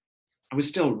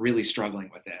still really struggling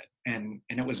with it. And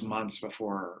it was months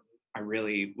before I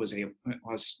really it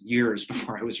was years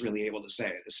before I was really able to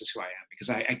say, this is who I am, because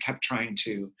I kept trying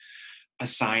to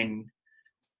assign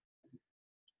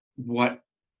what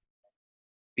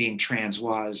being trans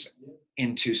was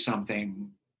into something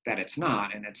that it's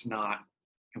not. And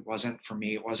it wasn't for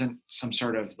me. It wasn't some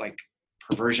sort of like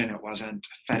perversion. It wasn't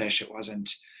a fetish. It wasn't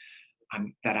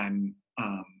that I'm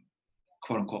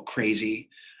quote unquote crazy.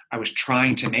 I was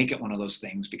trying to make it one of those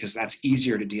things because that's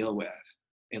easier to deal with,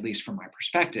 at least from my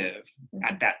perspective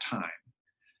at that time.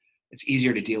 It's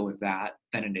easier to deal with that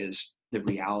than it is the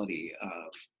reality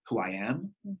of who I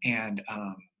am and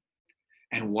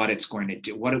what it's going to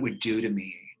do, what it would do to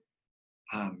me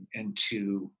and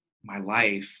to my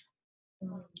life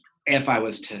if I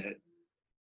was to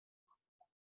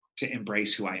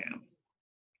embrace who I am.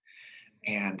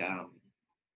 And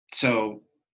so,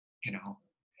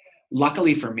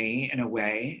 luckily for me, in a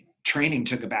way, training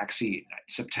took a back seat.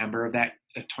 September of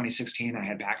 2016, I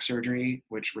had back surgery,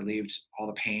 which relieved all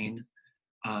the pain.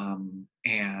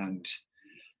 And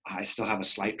I still have a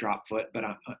slight drop foot, but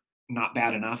not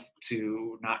bad enough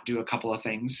to not do a couple of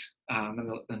things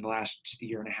in the last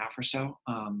year and a half or so.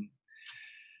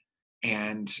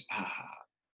 And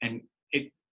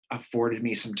it afforded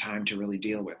me some time to really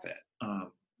deal with it.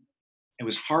 It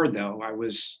was hard though.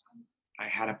 I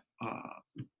had a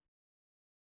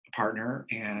partner,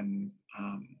 and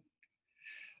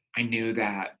I knew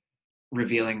that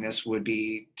revealing this would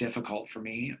be difficult for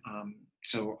me.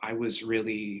 So I was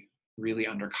really, really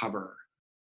undercover.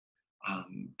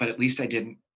 But at least I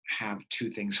didn't have two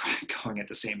things going at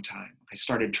the same time. I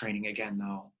started training again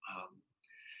though.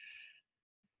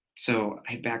 So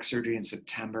I had back surgery in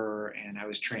September, and I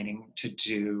was training to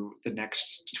do the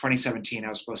next 2017. I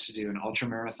was supposed to do an ultra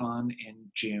marathon in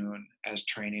June as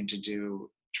training to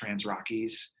do Trans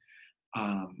Rockies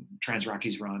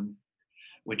Run,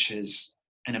 which is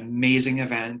an amazing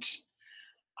event.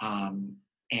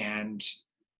 And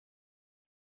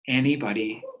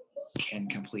anybody can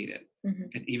complete it.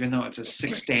 Mm-hmm. Even though it's a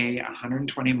 6-day,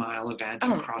 120-mile event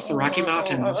across the Rocky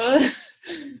Mountains,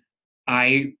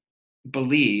 I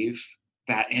believe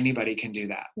that anybody can do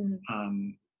that. Mm-hmm.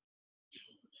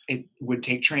 It would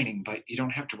take training, but you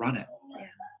don't have to run it. Yeah.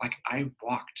 Like I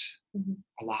walked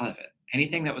a lot of it.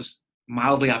 Anything that was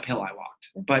mildly uphill, I walked.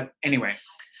 Mm-hmm. But anyway,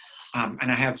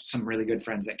 and I have some really good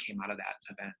friends that came out of that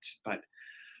event. But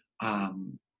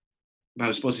I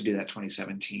was supposed to do that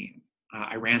 2017.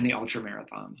 I ran the ultra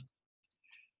marathon.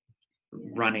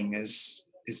 Running is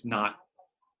not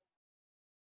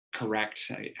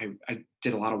correct. I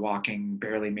did a lot of walking,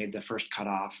 barely made the first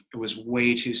cutoff. It was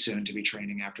way too soon to be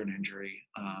training after an injury.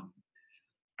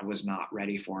 I was not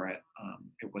ready for it.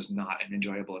 It was not an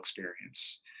enjoyable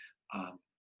experience.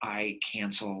 I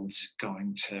canceled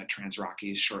going to Trans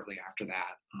Rockies shortly after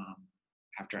that.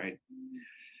 After I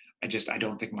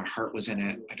don't think my heart was in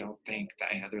it. I don't think that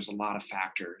there's a lot of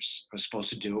factors. I was supposed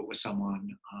to do it with someone,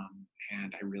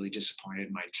 and I really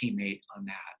disappointed my teammate on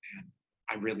that. And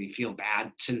I really feel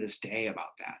bad to this day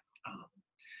about that.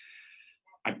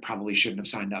 I probably shouldn't have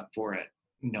signed up for it,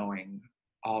 knowing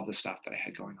all the stuff that I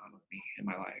had going on with me in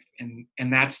my life. And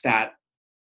that's that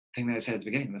thing that I said at the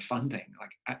beginning, the fun thing.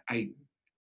 Like I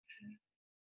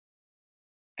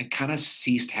kind of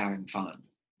ceased having fun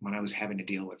when I was having to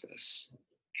deal with this.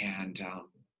 And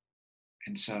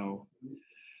so,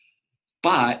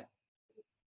 but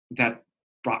that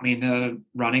brought me into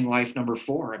running life number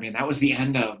 4. I mean, that was the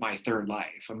end of my third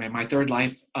life. I mean, my third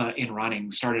life in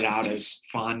running started out as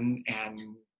fun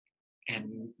and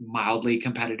mildly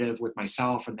competitive with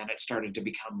myself. And then it started to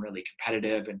become really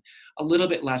competitive and a little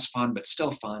bit less fun, but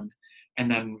still fun. And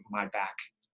then my back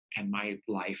and my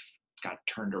life got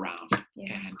turned around.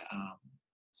 Yeah.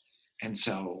 And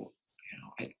so,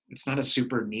 it's not a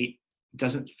super neat, it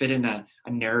doesn't fit in a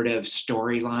narrative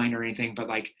storyline or anything, but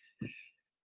like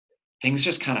things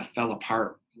just kind of fell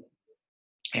apart.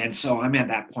 And so I'm at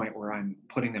that point where I'm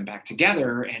putting them back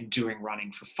together and doing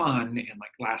running for fun. And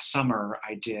like last summer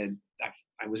I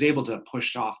was able to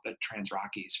push off the Trans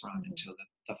Rockies run until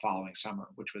the following summer,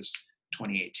 which was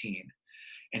 2018,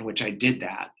 in which I did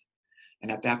that.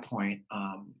 And at that point,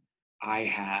 I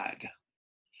had,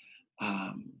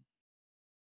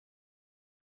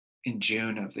 in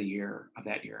June of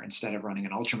that year, instead of running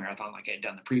an ultra marathon like I had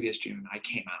done the previous June, I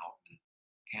came out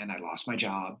and I lost my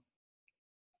job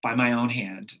by my own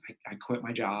hand. I quit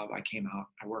my job. I came out.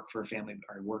 I worked for a family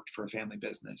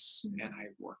business, and I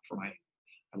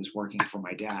was working for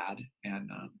my dad, and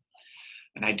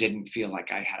I didn't feel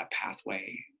like I had a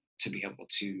pathway to be able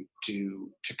to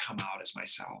come out as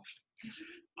myself.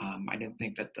 I didn't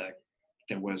think that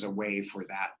there was a way for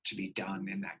that to be done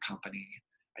in that company.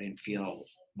 I didn't feel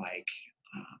like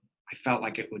I felt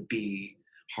like it would be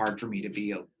hard for me to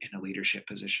be in a leadership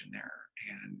position there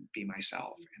and be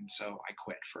myself. And so I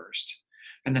quit first.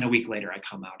 And then a week later I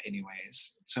come out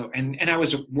anyways. So, and I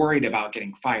was worried about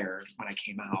getting fired when I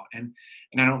came out. And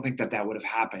I don't think that would have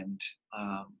happened.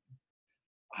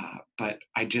 But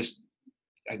I just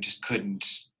couldn't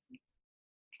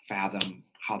fathom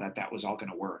how that was all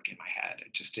going to work in my head.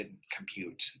 It just didn't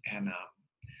compute.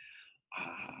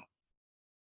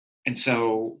 And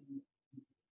so,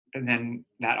 and then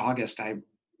that August, I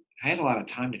had a lot of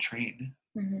time to train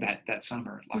that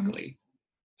summer, luckily.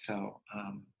 So,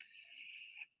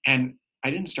 and I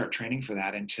didn't start training for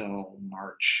that until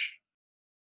March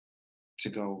to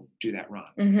go do that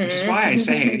run, which is why I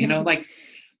say, like,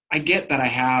 I get that I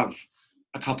have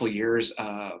a couple years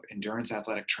of endurance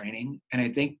athletic training. And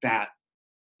I think that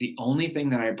the only thing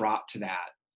that I brought to that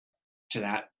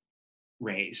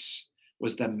race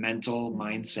was the mental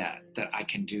mindset that I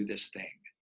can do this thing.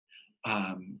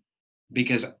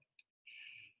 Because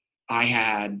I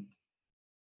had,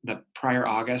 the prior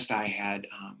August, I had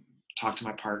talked to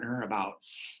my partner about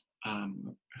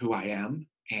who I am,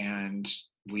 and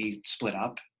we split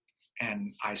up,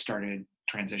 and I started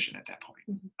transition at that point.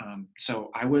 So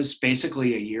I was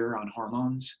basically a year on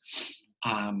hormones.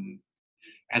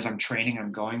 As I'm training,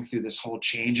 I'm going through this whole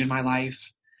change in my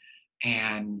life,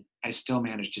 and I still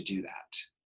managed to do that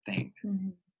thing.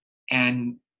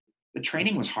 And the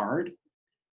training was hard,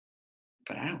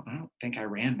 but I don't think I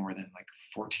ran more than like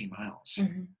 14 miles.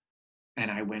 And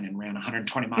I went and ran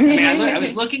 120 miles. I mean, I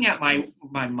was looking at my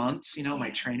months, my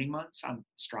training months on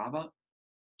Strava,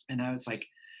 and I was like,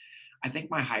 I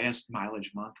think my highest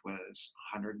mileage month was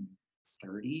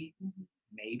 130,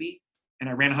 maybe. And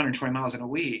I ran 120 miles in a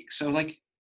week. So like,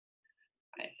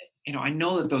 I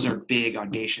know that those are big,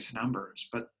 audacious numbers,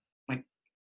 but like,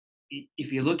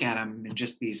 if you look at them in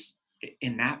just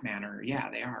in that manner, yeah,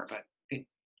 they are. But I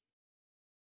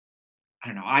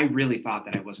don't know. I really thought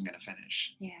that I wasn't going to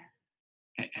finish. Yeah.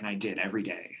 And I did every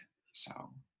day. So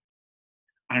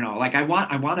I don't know. Like I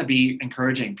want to be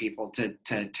encouraging people to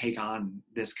take on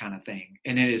this kind of thing.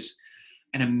 And it is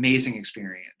an amazing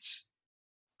experience.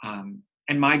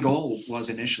 And my goal was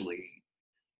initially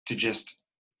to just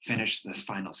finish this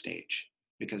final stage,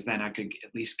 because then I could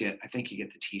at least I think you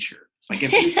get the t-shirt. Like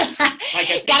if you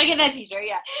gotta get that t-shirt,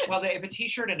 yeah. Well, they have a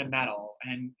t-shirt and a medal,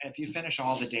 and if you finish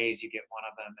all the days, you get one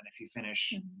of them, and if you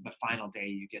finish the final day,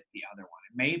 you get the other one.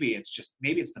 And maybe it's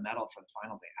the medal for the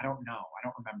final day. I don't know. I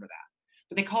don't remember that.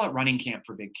 But they call it running camp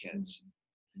for big kids.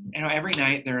 every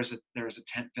night there's a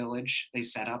tent village they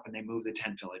set up, and they move the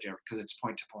tent village over because it's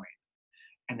point to point,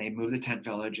 and they move the tent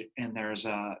village, and there's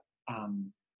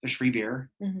free beer,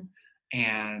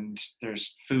 and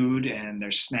there's food, and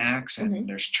there's snacks, and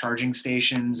there's charging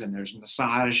stations, and there's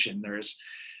massage, and there's,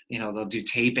 they'll do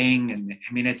taping, and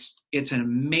I mean it's an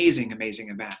amazing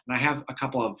event. And I have a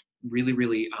couple of really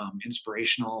really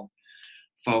inspirational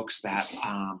folks that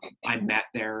I met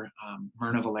there.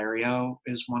 Myrna Valerio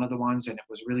is one of the ones, and it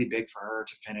was really big for her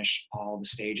to finish all the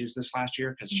stages this last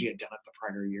year because she had done it the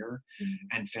prior year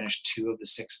and finished 2 of the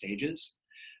 6 stages.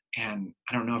 And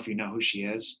I don't know if you know who she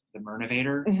is, the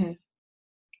Myrnovator.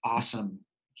 Awesome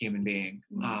human being.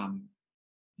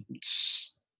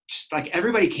 Just like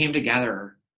everybody came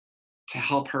together to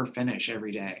help her finish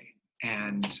every day.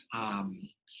 And I'm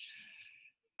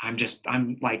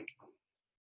like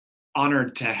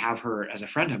honored to have her as a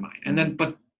friend of mine. And then,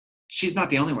 but she's not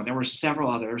the only one. There were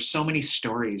several there's so many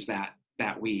stories that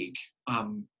week.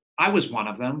 I was one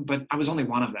of them, but I was only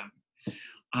one of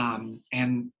them.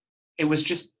 And it was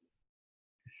just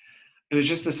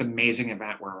this amazing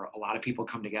event where a lot of people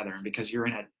come together, and because you're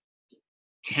in a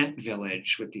tent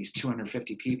village with these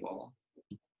 250 people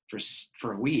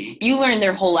for a week, you learn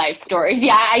their whole life stories.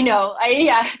 Yeah, I know.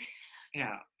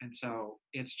 Yeah. And so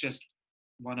it's just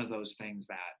one of those things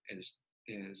that is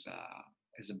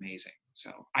amazing.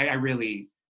 So I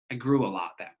grew a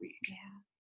lot that week. Yeah.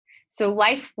 So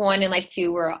life 1 and life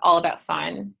 2 were all about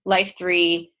fun. Life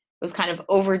 3 was kind of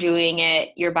overdoing it,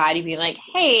 your body being like,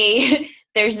 hey,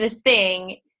 there's this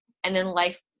thing. And then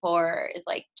life 4 is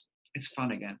like, it's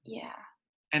fun again. Yeah.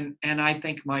 And I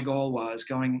think my goal was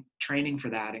training for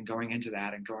that and going into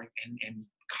that and going and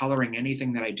coloring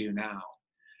anything that I do now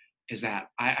is that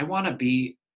I want to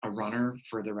be a runner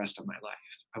for the rest of my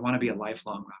life. I want to be a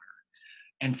lifelong runner.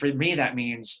 And for me, that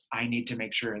means I need to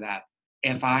make sure that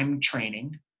if I'm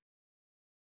training,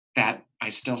 that I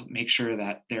still make sure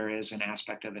that there is an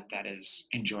aspect of it that is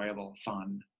enjoyable,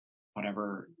 fun,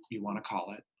 whatever you want to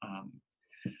call it.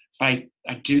 But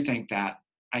I do think that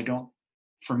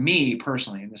for me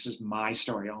personally, and this is my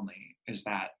story only, is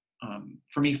that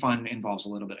for me, fun involves a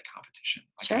little bit of competition.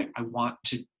 Like sure. I want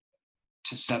to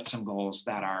set some goals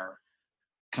that are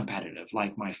competitive,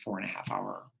 like my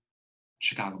 4.5-hour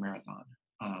Chicago Marathon.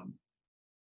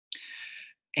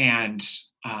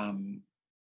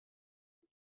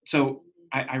 So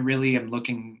I really am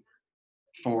looking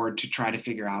forward to try to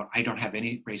figure out, I don't have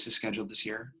any races scheduled this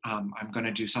year. I'm going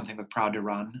to do something with Proud to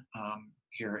Run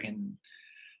here in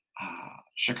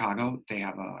Chicago. They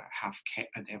have a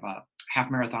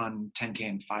half marathon, 10K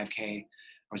and 5K. I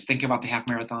was thinking about the half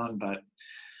marathon, but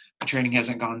the training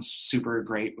hasn't gone super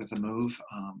great with the move.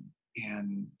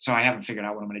 And so I haven't figured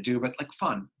out what I'm going to do, but like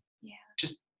fun. Yeah.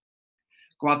 Just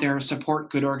go out there, support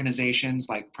good organizations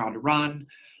like Proud to Run.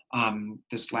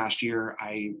 This last year,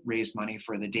 I raised money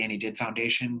for the Danny Did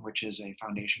Foundation, which is a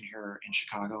foundation here in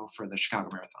Chicago for the Chicago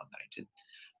Marathon that I did.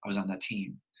 I was on that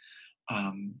team.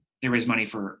 They raised money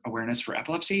for awareness for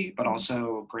epilepsy, but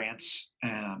also grants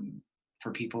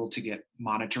for people to get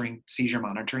seizure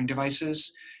monitoring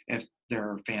devices if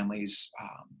their families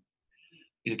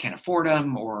either can't afford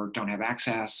them or don't have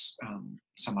access,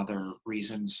 some other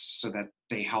reasons, so that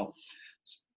they help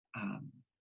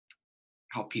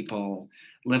people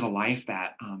live a life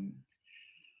that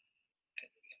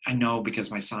I know,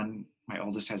 because my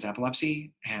oldest has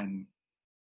epilepsy, and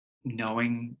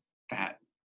knowing that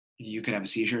you could have a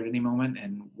seizure at any moment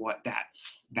and what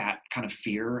that kind of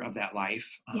fear of that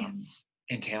life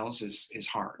entails is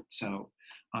hard. So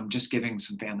just giving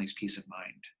some families peace of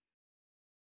mind.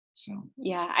 So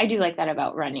yeah, I do like that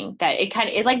about running, that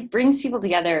it like brings people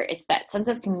together. It's that sense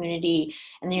of community,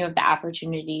 and then you have the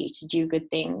opportunity to do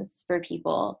good things for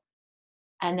people,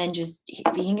 and then just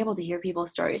being able to hear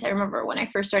people's stories. I remember when I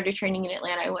first started training in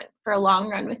Atlanta, I went for a long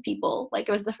run with people. Like,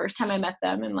 it was the first time I met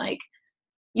them, and like,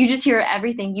 you just hear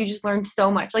everything. You just learn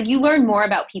so much. Like, you learn more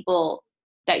about people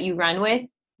that you run with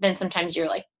than sometimes your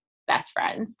like best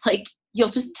friends. Like, you'll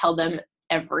just tell them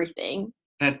everything.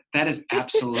 That is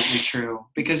absolutely true,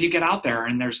 because you get out there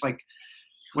and there's like,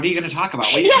 what are you going to talk about?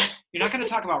 Well, you're not going to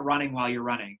talk about running while you're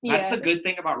running. That's the good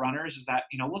thing about runners, is that,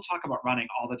 we'll talk about running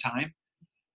all the time.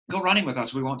 Go running with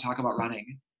us. We won't talk about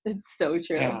running. It's so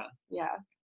true. Yeah.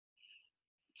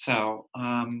 So,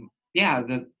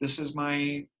 this is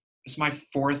my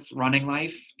 4th running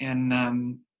life, and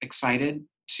I'm excited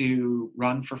to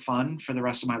run for fun for the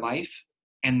rest of my life,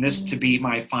 and this to be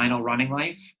my final running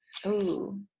life.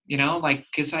 Ooh.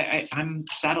 Cause I'm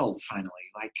settled finally.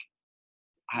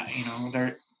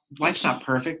 Life's not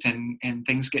perfect, and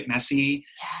things get messy.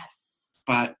 Yes.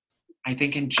 But I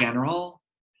think in general,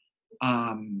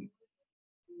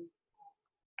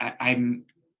 I'm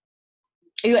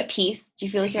Are you at peace? Do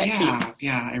you feel like you're at peace?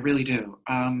 Yeah, I really do.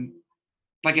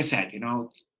 Like I said,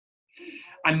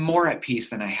 I'm more at peace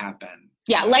than I have been.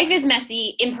 Yeah, life is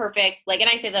messy, imperfect. Like, and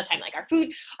I say that all the time, like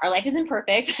our life is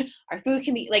imperfect. Our food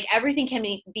can be like, everything can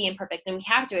be imperfect. And we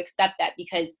have to accept that,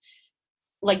 because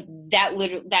like that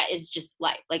is just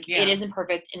life. Like it is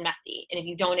imperfect and messy. And if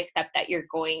you don't accept that, you're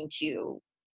going to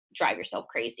drive yourself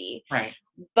crazy. Right.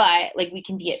 But like, we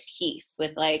can be at peace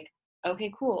with like,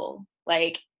 okay, cool.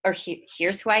 Like, or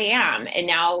here's who I am. And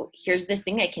now here's this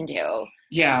thing I can do.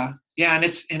 Yeah. Yeah. And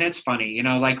it's funny,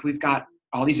 like we've got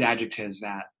all these adjectives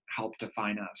that help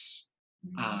define us.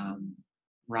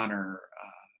 Runner,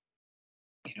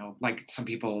 like some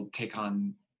people take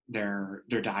on their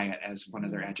diet as one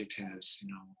of their adjectives.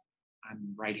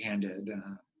 I'm right-handed,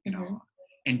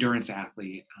 endurance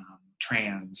athlete,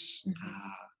 trans,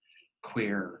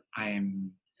 queer,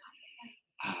 I'm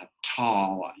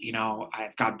tall,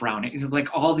 I've got brown, like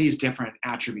all these different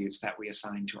attributes that we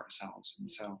assign to ourselves. And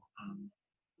so I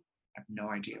have no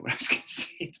idea what I was going to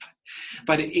say,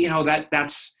 but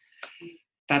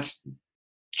that's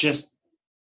just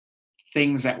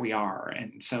things that we are.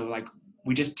 And so like,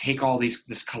 we just take all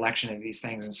this collection of these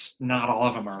things, and not all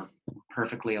of them are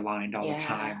perfectly aligned all the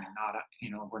time. And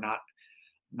not, we're not,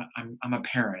 I'm a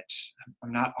parent.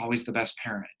 I'm not always the best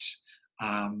parent.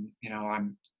 I'm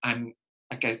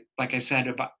like I said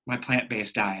about my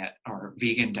plant-based diet or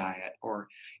vegan diet, or,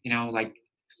 like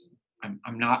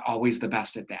I'm not always the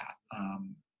best at that.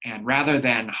 And rather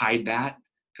than hide that,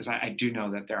 because I do know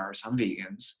that there are some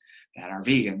vegans that are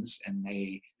vegans and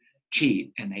they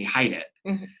cheat and they hide it.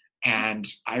 Mm-hmm. And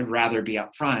I'd rather be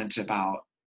upfront about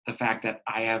the fact that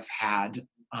I have had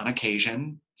on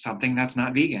occasion something that's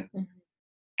not vegan. Mm-hmm.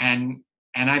 And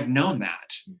I've known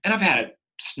that, and I've had it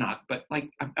snuck, but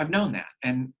like I've known that,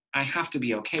 and I have to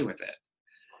be okay with it,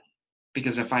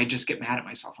 because if I just get mad at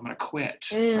myself, I'm going to quit.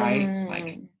 Right.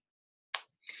 Like,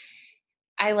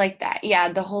 I like that.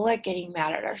 Yeah. The whole, like, getting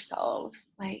mad at ourselves,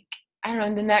 like, I don't know.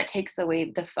 And then that takes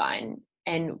away the fun.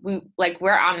 And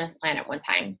we're on this planet one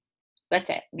time. That's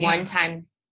it. One time.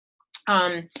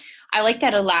 I like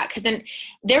that a lot, because then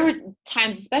there were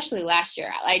times, especially last year,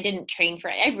 I didn't train for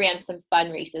it. I ran some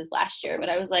fun races last year, but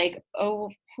I was like, oh,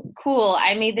 cool.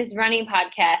 I made this running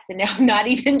podcast and now I'm not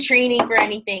even training for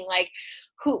anything. Like,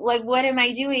 what am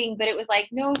I doing? But it was like,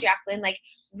 no, Jacqueline, like,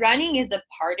 running is a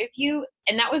part of you.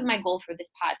 And that was my goal for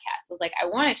this podcast, was like, I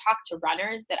want to talk to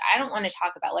runners, but I don't want to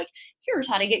talk about like, here's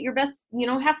how to get your best,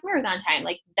 half marathon time.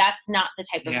 Like, that's not the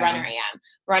type of runner I am.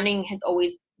 Running has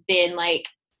always been like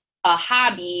a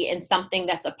hobby and something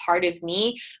that's a part of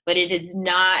me, but it is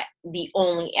not the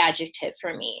only adjective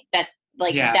for me. That's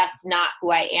like, that's not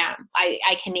who I am.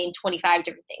 I can name 25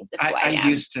 different things of who I am. I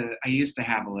used to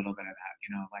have a little bit of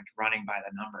that, like running by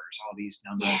the numbers, all these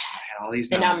numbers. I had all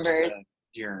these numbers.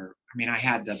 I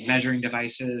had the measuring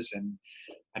devices, and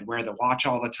I'd wear the watch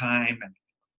all the time, and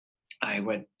I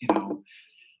would,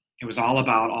 it was all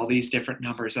about all these different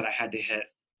numbers that I had to hit.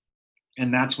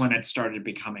 And that's when it started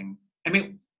becoming,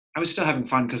 I was still having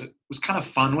fun, because it was kind of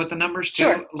fun with the numbers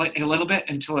too, like a little bit,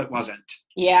 until it wasn't.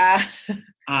 Yeah.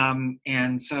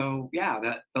 And so,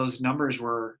 those numbers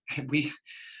were,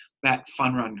 that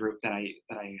fun run group that I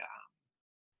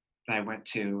went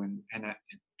to, and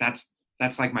that's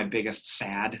like my biggest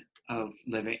sad of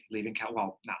leaving Cal.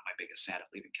 Well, not my biggest sad of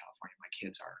leaving California. My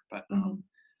kids are,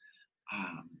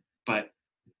 but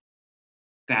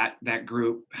that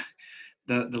group,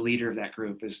 the leader of that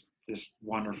group is this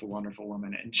wonderful, wonderful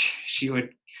woman, and she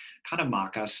would kind of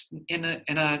mock us in a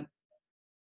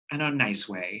nice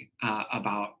way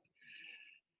about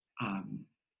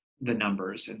the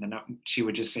numbers, and she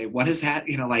would just say, "What is that?"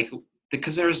 Like,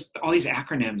 because there's all these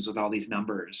acronyms with all these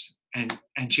numbers, and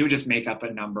she would just make up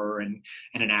a number and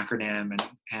an acronym,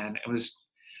 and it was,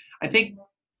 I think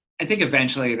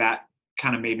eventually that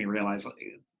kind of made me realize,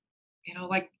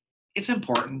 like, it's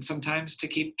important sometimes to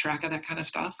keep track of that kind of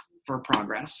stuff for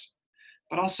progress,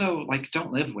 but also, like,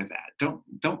 don't live with that.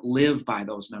 Don't live by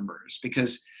those numbers,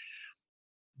 because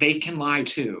they can lie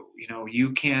too.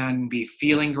 You can be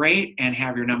feeling great and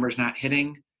have your numbers not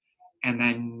hitting, and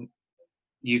then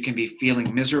you can be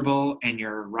feeling miserable and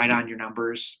you're right on your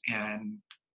numbers. And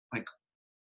like,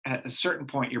 at a certain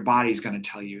point, your body's going to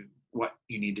tell you what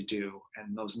you need to do,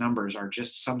 and those numbers are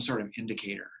just some sort of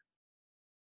indicator.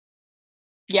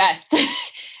 Yes.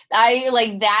 I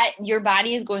like that. Your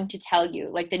body is going to tell you,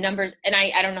 like, the numbers. And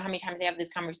I don't know how many times I have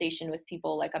this conversation with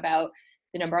people, like, about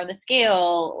the number on the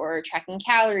scale or tracking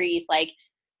calories. Like,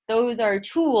 those are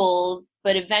tools,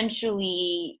 but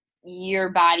eventually your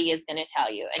body is going to tell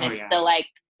you. And it's the, like,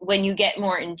 when you get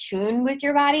more in tune with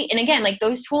your body, and again, like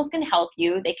those tools can help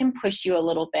you, they can push you a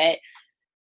little bit,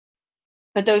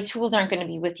 but those tools aren't going to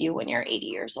be with you when you're 80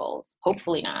 years old.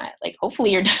 Hopefully not. Like,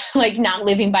 hopefully you're like not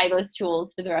living by those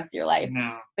tools for the rest of your life.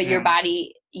 No. But Yeah. your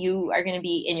body, you are going to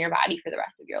be in your body for the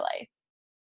rest of your life.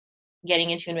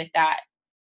 Getting in tune with that.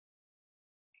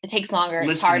 It takes longer.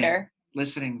 It's harder.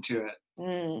 Listening to it.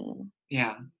 Mm.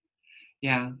 Yeah.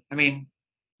 Yeah. I mean,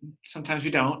 sometimes we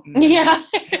don't. Yeah.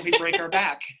 And we break our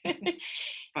back.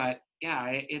 But yeah,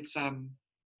 it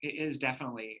is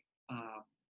definitely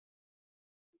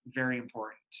very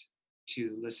important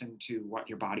to listen to what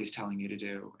your body's telling you to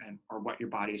do, or what your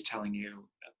body's telling you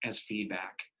as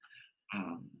feedback.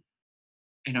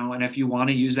 And if you want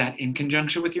to use that in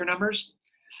conjunction with your numbers,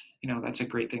 that's a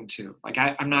great thing too. Like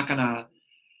I'm not gonna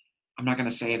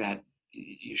say that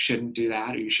you shouldn't do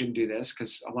that or you shouldn't do this,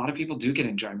 because a lot of people do get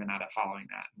enjoyment out of following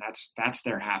that, and that's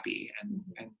their happy. And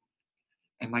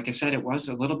like I said, it was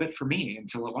a little bit for me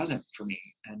until it wasn't for me,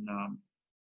 and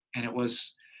it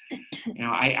was,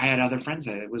 I had other friends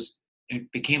that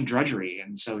it became drudgery,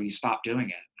 and so you stop doing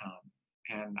it.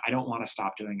 And I don't want to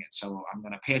stop doing it, so I'm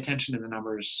going to pay attention to the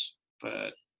numbers,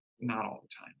 but not all the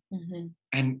time. Mm-hmm.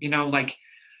 And like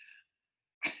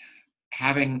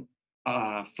having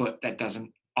a foot that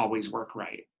doesn't always work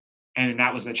right, and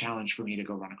that was the challenge for me to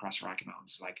go run across the Rocky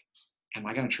Mountains. Like, am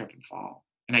I going to trip and fall?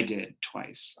 And I did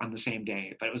twice on the same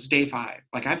day, but it was day 5.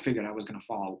 Like, I figured I was going to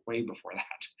fall way before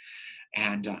that.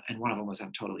 And one of them was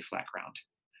on totally flat ground.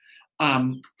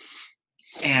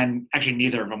 And actually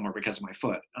neither of them were because of my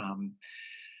foot.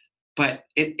 But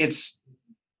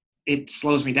it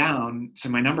slows me down. So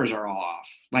my numbers are all off.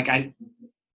 Like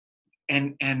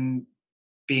and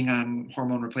being on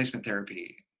hormone replacement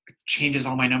therapy changes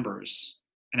all my numbers.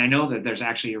 And I know that there's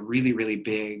actually a really, really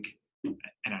big, and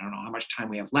I don't know how much time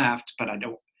we have left, but I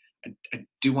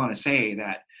do want to say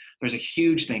that there's a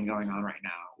huge thing going on right now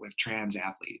with trans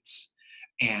athletes,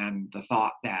 and the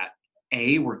thought that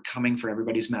A, we're coming for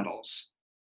everybody's medals,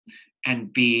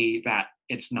 and B, that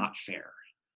it's not fair.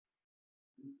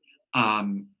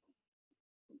 I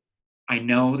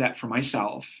know that for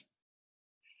myself,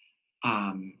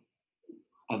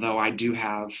 although I do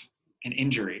have an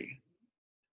injury,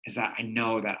 is that I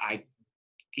know that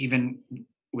even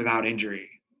without injury,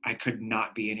 I could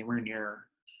not be anywhere near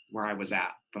where I was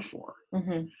at before.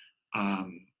 Mm-hmm.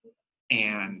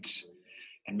 And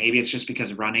maybe it's just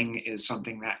because running is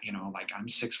something that, like I'm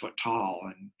 6 foot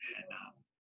tall,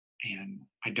 and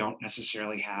I don't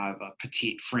necessarily have a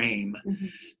petite frame. Mm-hmm.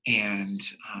 And,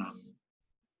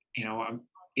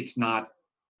 it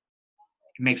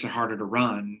makes it harder to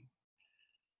run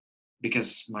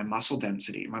because my muscle mass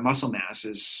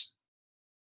is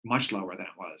much lower than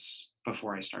it was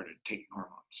before I started taking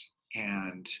hormones.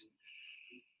 And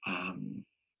I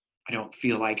don't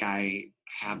feel like I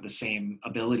have the same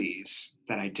abilities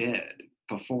that I did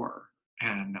before.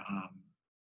 And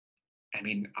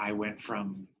I went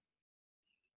from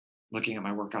looking at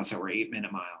my workouts that were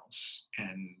 8-minute miles,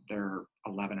 and they're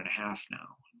 11 and a half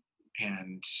now.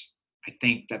 And I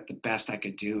think that the best I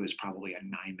could do is probably a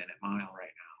 9-minute mile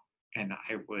right now, and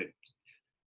I would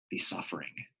be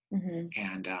suffering. Mm-hmm.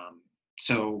 And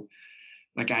so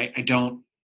like I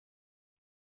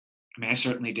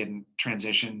certainly didn't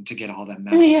transition to get all them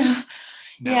medals. Yeah.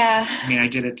 No. Yeah. I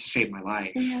did it to save my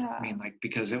life. Yeah.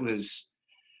 Because it was,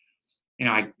 we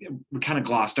kind of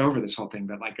glossed over this whole thing,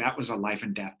 but like that was a life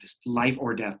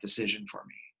or death decision for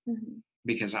me. Mm-hmm.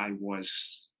 Because I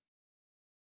was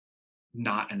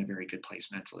not in a very good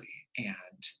place mentally.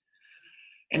 And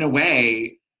in a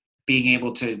way, being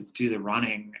able to do the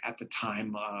running at the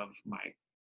time of my,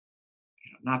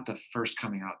 not the first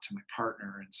coming out to my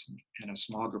partner and a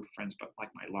small group of friends, but like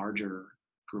my larger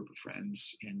group of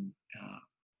friends in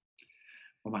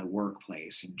my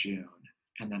workplace in June,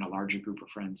 and then a larger group of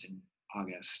friends in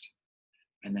August,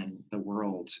 and then the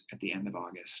world at the end of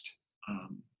August.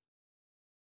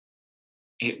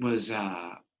 It was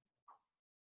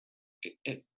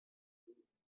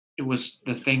it was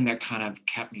the thing that kind of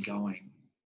kept me going.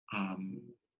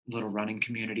 Little running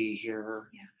community here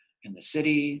in the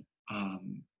city,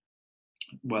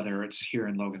 whether it's here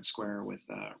in Logan Square with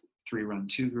the 3 Run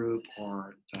 2 group,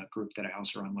 or the group that I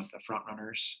also run with, the Front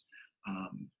Runners,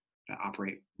 that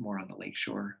operate more on the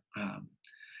lakeshore.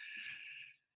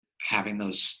 Having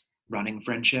those running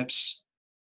friendships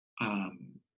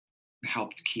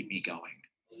helped keep me going.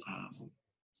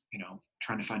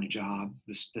 Trying to find a job,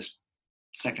 this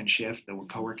second shift, the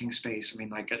co-working space.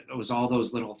 It was all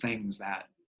those little things that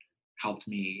helped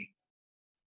me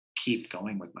keep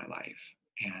going with my life,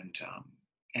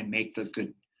 and make the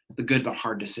good but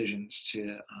hard decisions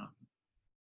to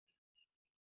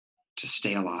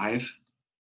stay alive,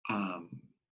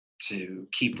 to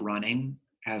keep running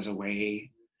as a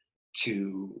way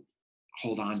to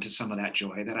hold on to some of that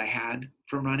joy that I had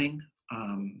from running,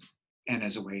 and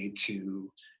as a way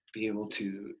to be able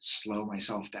to slow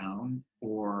myself down,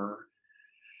 or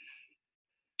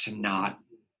to not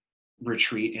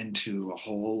retreat into a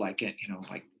hole like it,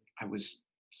 like I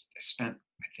spent,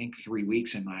 I think, 3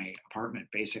 weeks in my apartment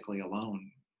basically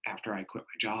alone after I quit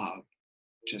my job,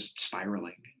 just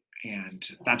spiraling. And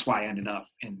that's why I ended up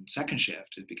in second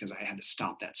shift, is because I had to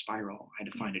stop that spiral. I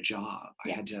had to find a job.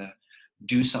 I had to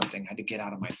do something. I had to get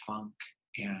out of my funk.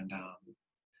 And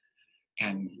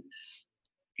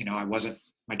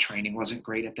my training wasn't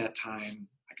great at that time.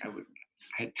 Like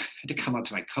I had to come up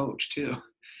to my coach too.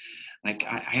 Like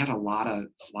I had a lot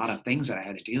of things that I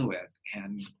had to deal with,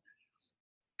 and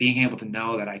being able to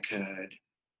know that I could,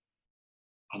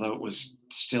 although it was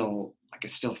still, like, I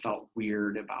still felt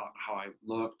weird about how I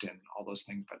looked and all those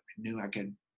things, but I knew I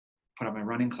could put on my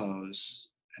running clothes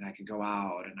and I could go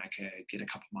out and I could get a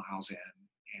couple miles in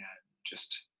and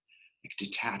just like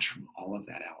detach from all of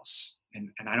that else. And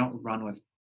I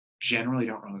generally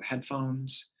don't run with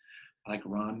headphones. I like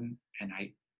run, and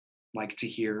I like to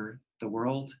hear the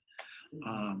world.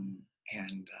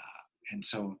 And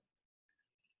so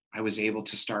I was able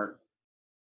to start,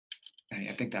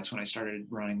 I think that's when I started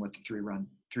running with the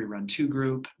 3-Run-2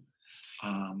 group,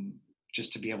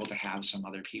 just to be able to have some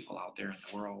other people out there in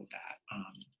the world that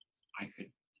I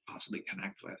could possibly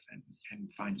connect with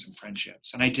and find some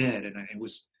friendships. And I did, and it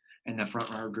was in the Front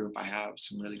Runner group. I have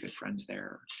some really good friends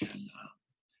there, and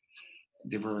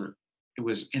it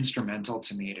was instrumental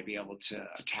to me to be able to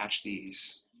attach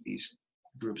these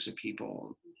groups of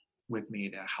people with me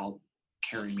to help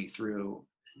carry me through,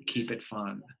 keep it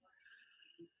fun,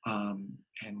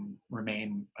 and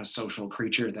remain a social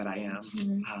creature that I am.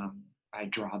 Mm-hmm. I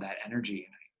draw that energy,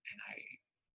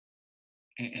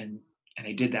 and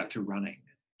I did that through running,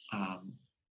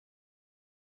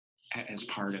 as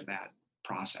part of that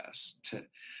process. To,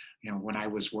 when I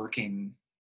was working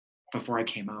before I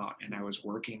came out, and I was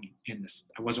working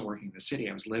I wasn't working in the city.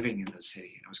 I was living in the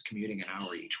city, and I was commuting an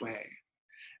hour each way,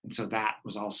 and so that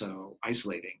was also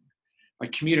isolating.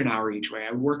 I'd commute an hour each way.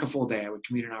 I would work a full day. I would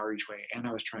commute an hour each way, and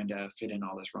I was trying to fit in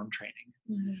all this run training.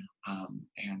 Mm-hmm.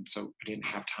 And so I didn't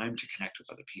have time to connect with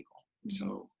other people. Mm-hmm.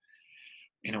 So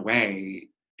in a way,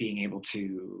 being able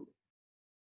to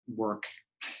work,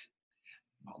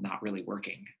 well, not really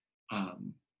working,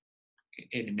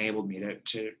 it enabled me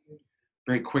to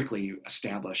very quickly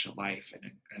establish a life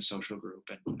and a social group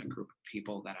and a group of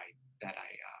people that I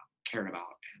cared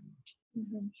about.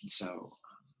 And so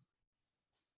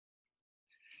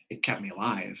it kept me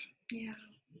alive. Yeah.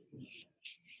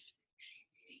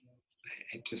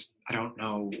 I don't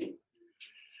know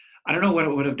what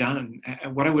it would have done,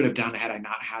 what I would have done had I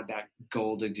not had that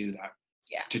goal to do that,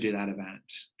 to do that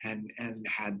event, and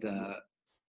had the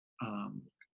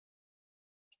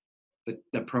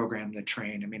program to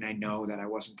train. I mean, I know that I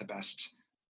wasn't the best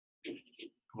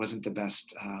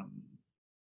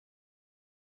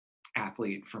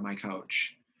athlete for my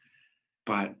coach,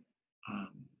 but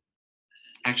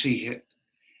actually,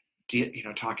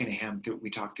 talking to him, we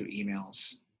talked through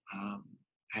emails.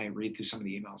 I read through some of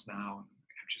the emails now, and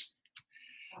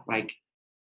I'm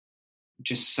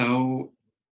just so,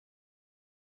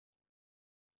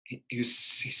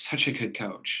 he's such a good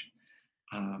coach,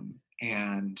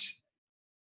 and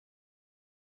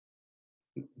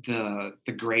the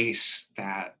grace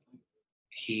that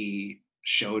he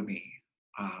showed me,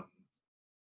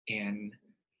 in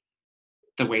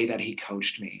the way that he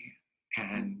coached me,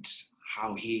 and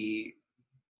how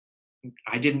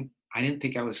I didn't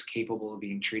think I was capable of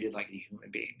being treated like a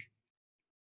human being.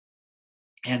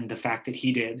 And the fact that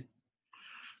he did,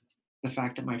 the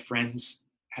fact that my friends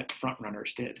at Front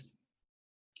Runners did,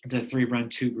 the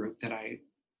 3-Run-2 group that I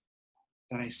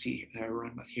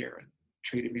run with here,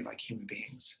 treated me like human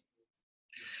beings.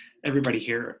 Everybody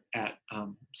here at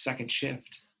second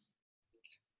shift,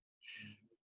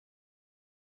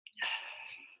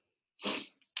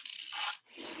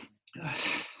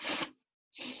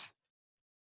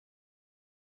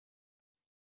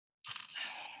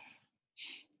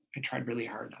 I tried really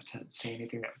hard not to say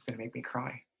anything that was going to make me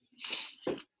cry.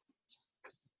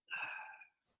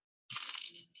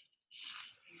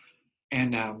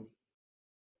 And I'm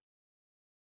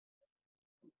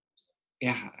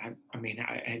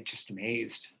just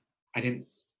amazed. I think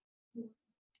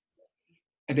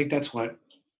that's what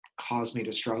caused me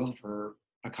to struggle for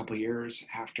a couple years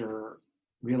after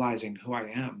realizing who I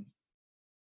am,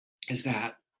 is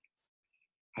that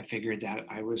I figured that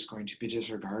I was going to be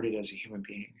disregarded as a human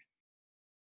being.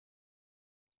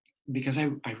 because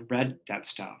I read that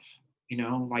stuff,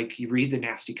 like you read the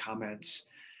nasty comments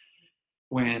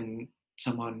when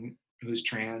someone who's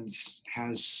trans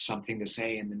has something to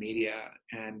say in the media.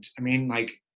 And I mean,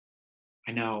 like,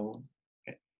 I know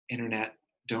internet,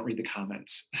 don't read the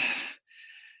comments,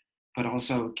 but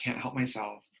also can't help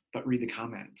myself but read the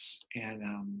comments.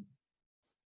 And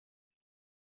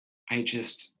I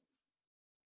just,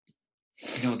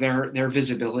 their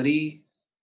visibility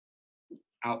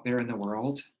out there in the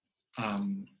world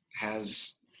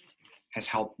has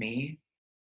helped me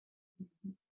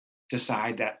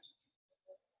decide that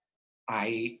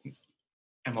I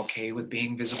am okay with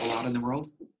being visible out in the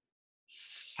world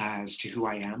as to who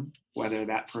I am, whether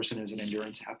that person is an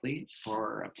endurance athlete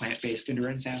or a plant-based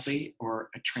endurance athlete or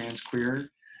a trans queer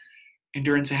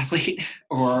endurance athlete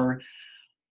or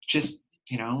just,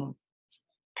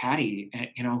 Patty,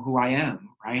 who I am,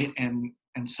 right?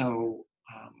 And so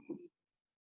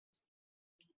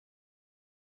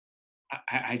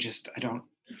I don't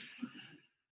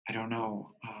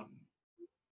know.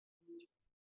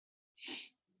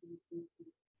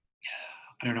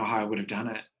 I don't know how I would have done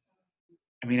it.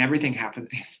 I mean, everything happened.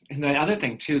 And the other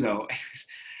thing too, though,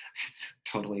 it's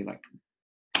totally like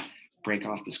break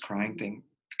off this crying thing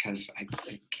because I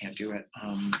can't do it.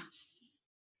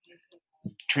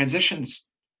 Transitions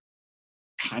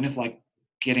kind of like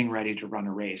getting ready to run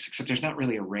a race, except there's not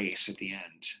really a race at the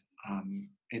end.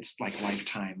 It's like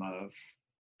lifetime of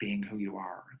being who you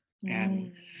are.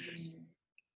 And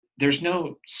there's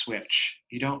no switch.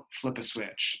 You don't flip a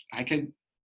switch. I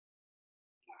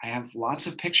have lots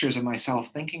of pictures of myself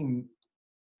thinking,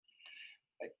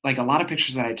 like a lot of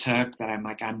pictures that I took that I'm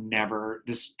like,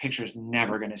 this picture is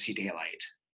never going to see daylight,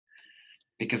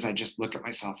 because I just look at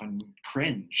myself and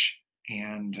cringe.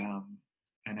 And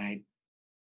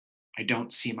I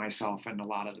don't see myself in a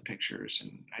lot of the pictures,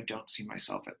 and I don't see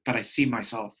myself, but I see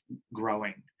myself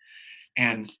growing.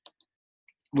 And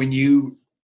when you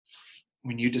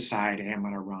decide, hey, I'm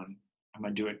going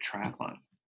to do a triathlon,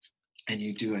 and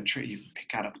you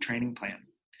pick out a training plan,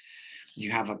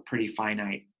 you have a pretty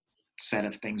finite set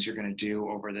of things you're going to do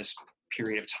over this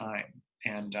period of time.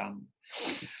 And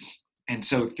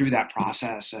so through that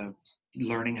process of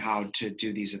learning how to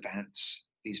do these events,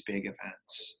 these big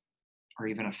events, or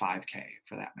even a 5K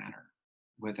for that matter,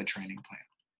 with a training plan,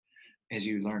 as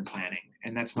you learn planning.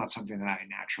 And that's not something that I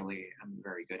naturally am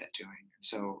very good at doing. And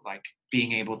so like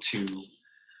being able to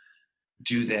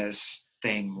do this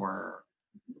thing where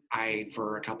I,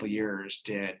 for a couple of years,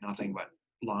 did nothing but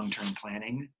long-term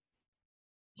planning.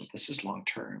 This is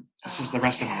long-term. This is the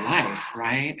rest of my life,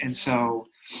 right? And so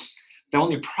the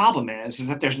only problem is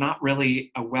that there's not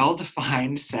really a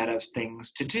well-defined set of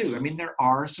things to do. I mean, there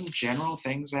are some general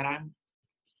things that I'm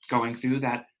going through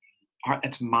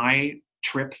it's my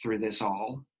trip through this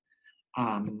all.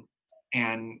 And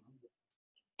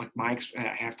like I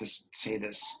have to say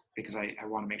this because I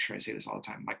want to make sure I say this all the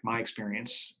time. Like my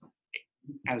experience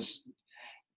as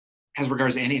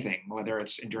regards to anything, whether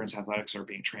it's endurance athletics or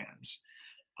being trans,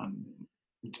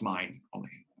 it's mine only.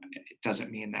 It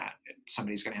doesn't mean that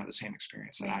somebody's going to have the same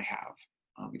experience that I have,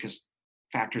 because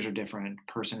factors are different,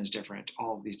 person is different,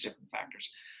 all of these different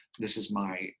factors. This is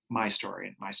my story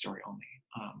and my story only.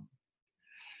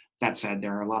 That said,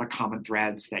 there are a lot of common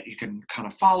threads that you can kind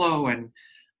of follow,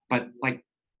 but like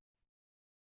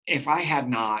if I had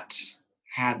not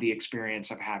had the experience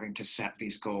of having to set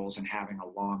these goals and having a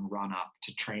long run up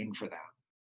to train for them,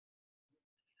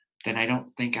 then I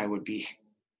don't think I would be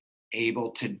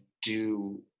able to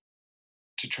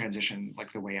transition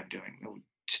like the way I'm doing,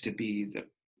 to be the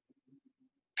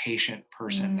patient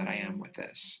person that I am with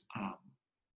this,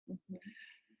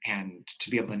 and to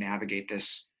be able to navigate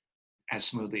this as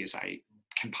smoothly as I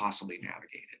can possibly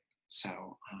navigate it.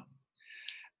 So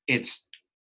it's,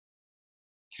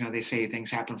 they say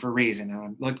things happen for a reason. And I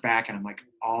look back and I'm like,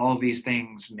 all of these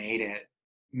things made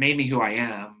me who I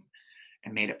am,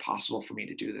 and made it possible for me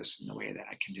to do this in the way that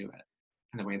I can do it,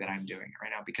 in the way that I'm doing it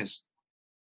right now, because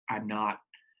I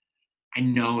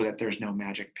know that there's no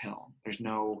magic pill. There's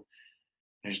no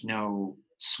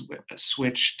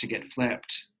switch to get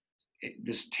flipped.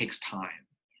 This takes time.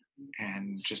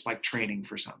 And just like training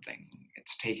for something,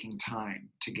 it's taking time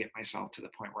to get myself to the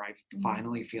point where I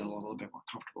finally feel a little bit more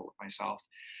comfortable with myself.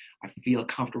 I feel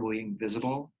comfortable being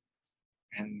visible.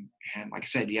 And like I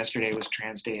said, yesterday was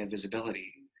Trans Day of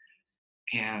Visibility.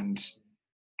 And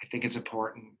I think it's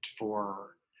important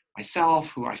for myself,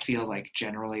 who I feel like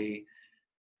generally,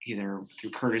 either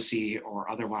through courtesy or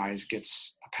otherwise,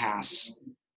 gets a pass.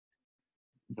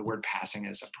 The word passing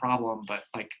is a problem, but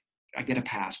like I get a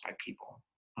pass by people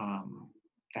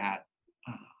that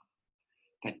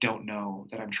don't know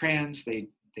that I'm trans. They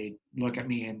they look at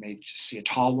me and they just see a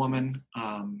tall woman,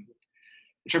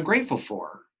 which I'm grateful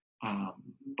for.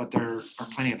 But there are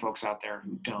plenty of folks out there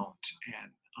who don't,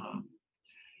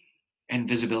 and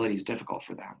visibility is difficult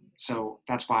for them. So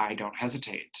that's why I don't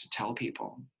hesitate to tell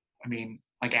people. I mean,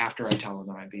 like after I tell them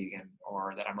that I'm vegan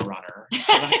or that I'm a runner,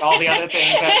 like all the other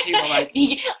things that people like,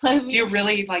 do you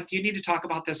really like, do you need to talk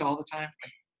about this all the time?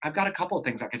 Like, I've got a couple of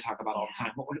things I could talk about all the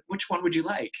time. Which one would you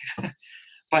like?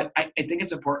 But I think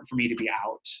it's important for me to be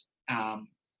out.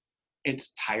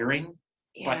 It's tiring,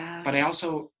 but I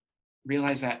also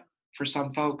realize that for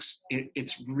some folks,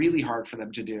 it's really hard for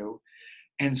them to do.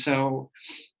 And so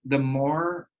the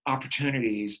more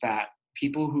opportunities that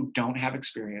people who don't have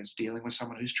experience dealing with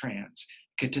someone who's trans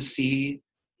get to see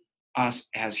us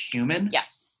as human,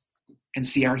 and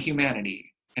see our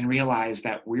humanity and realize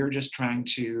that we're just trying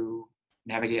to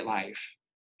navigate life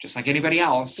just like anybody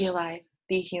else. Be alive,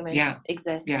 be human,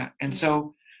 exist. Yeah. And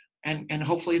so, and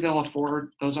hopefully they'll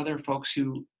afford those other folks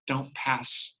who don't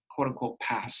pass, quote unquote,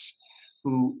 pass,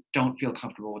 who don't feel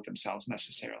comfortable with themselves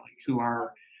necessarily, who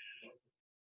are,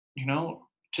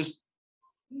 just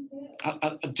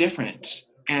a different,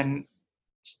 and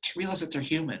to realize that they're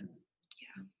human.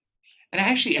 Yeah. And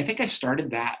I think I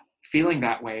started that feeling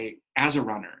that way as a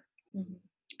runner,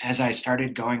 as I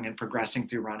started going and progressing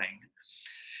through running,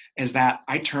 is that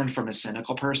I turned from a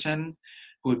cynical person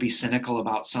who would be cynical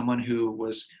about someone who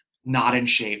was not in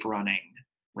shape running,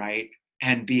 right?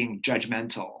 And being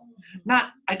judgmental.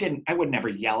 I would never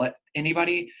yell at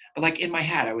anybody, but like in my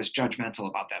head, I was judgmental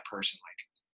about that person. Like,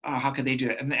 oh, how could they do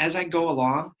it? And as I go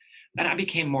along, then I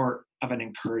became more of an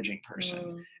encouraging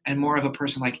person and more of a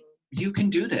person like, you can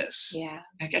do this. Yeah.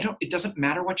 Like, it doesn't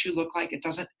matter what you look like. It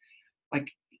doesn't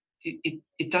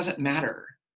it doesn't matter.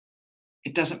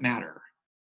 It doesn't matter.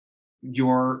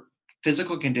 Your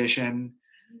physical condition,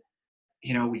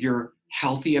 your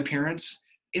healthy appearance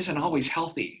isn't always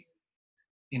healthy.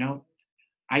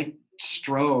 I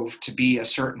strove to be a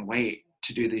certain weight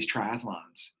to do these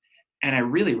triathlons. And I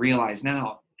really realize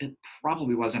now it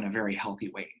probably wasn't a very healthy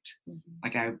weight.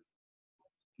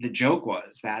 The joke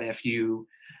was that if you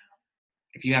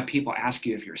have people ask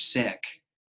you if you're sick,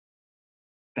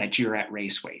 that you're at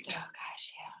race weight. Oh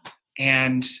gosh, yeah.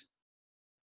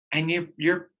 And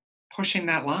you're pushing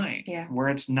that line where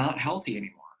it's not healthy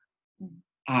anymore.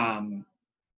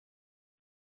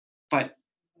 But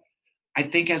I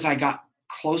think as I got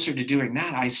closer to doing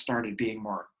that, I started being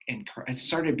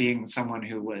someone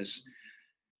who was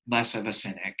less of a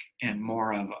cynic and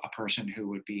more of a person who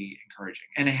would be encouraging.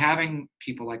 And having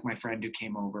people like my friend who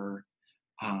came over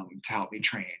to help me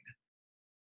train,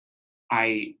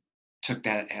 I took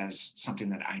that as something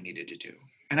that I needed to do.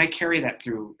 And I carry that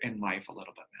through in life a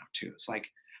little bit now too. It's like,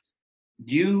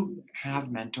 you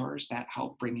have mentors that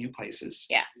help bring you places.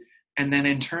 Yeah. And then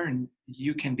in turn,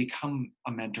 you can become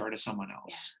a mentor to someone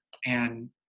else. Yeah.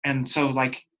 And so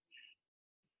like,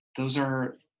 those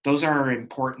are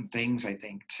important things, I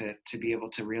think, to be able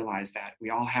to realize that we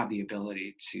all have the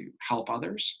ability to help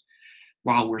others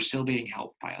while we're still being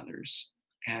helped by others,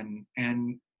 and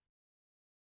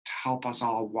to help us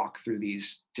all walk through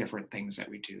these different things that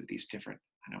we do, these different,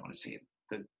 I don't want to say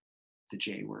the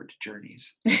J word,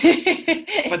 journeys,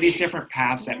 but these different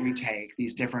paths that we take,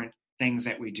 these different things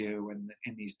that we do,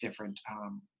 and these different,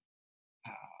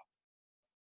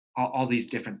 all these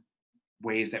different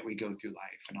ways that we go through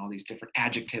life, and all these different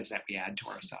adjectives that we add to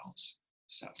ourselves.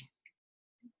 So,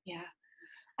 yeah,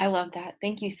 I love that.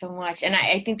 Thank you so much. And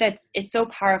I think it's so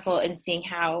powerful in seeing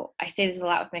how, I say this a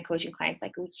lot with my coaching clients,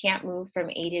 like, we can't move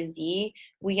from A to Z.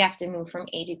 We have to move from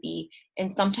A to B.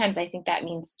 And sometimes I think that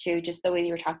means too, just the way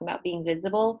you were talking about being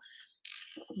visible,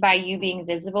 by you being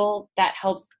visible, that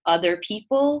helps other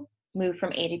people move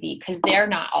from A to B, because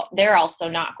they're also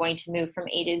not going to move from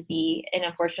A to Z. And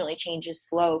unfortunately, change is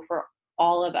slow for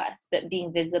all of us, but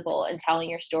being visible and telling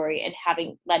your story and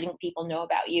letting people know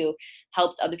about you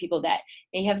helps other people that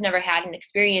may have never had an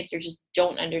experience or just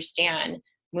don't understand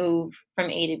move from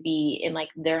A to B in like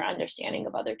their understanding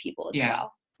of other people as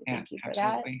well. So thank you for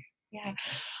absolutely. that. Yeah.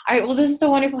 All right. Well, this is so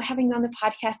wonderful having you on the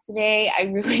podcast today. I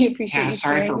really appreciate you.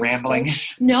 Sorry for rambling.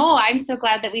 No, I'm so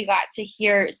glad that we got to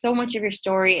hear so much of your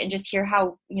story and just hear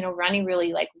how, running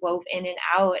really like wove in and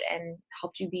out and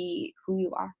helped you be who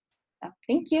you are. So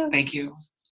thank you. Thank you.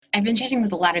 I've been chatting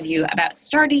with a lot of you about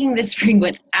starting the spring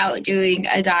without doing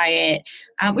a diet,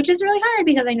 which is really hard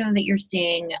because I know that you're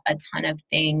seeing a ton of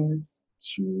things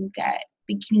to get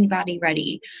bikini body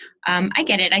ready. I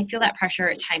get it. I feel that pressure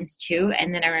at times too.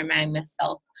 And then I remind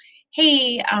myself,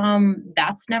 hey,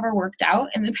 that's never worked out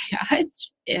in the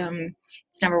past.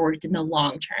 It's never worked in the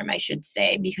long term, I should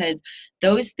say, because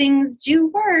those things do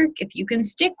work if you can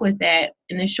stick with it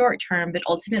in the short term, but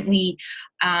ultimately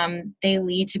they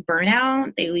lead to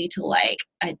burnout. They lead to like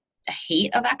a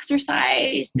hate of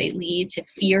exercise. They lead to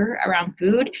fear around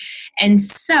food. And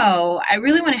so I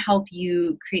really want to help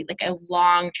you create like a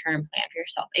long-term plan for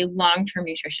yourself, a long-term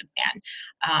nutrition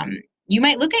plan. You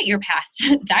might look at your past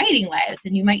dieting lives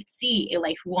and you might see a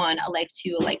life 1, a life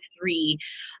 2, a life 3,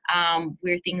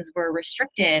 where things were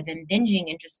restrictive and binging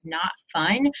and just not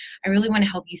fun. I really want to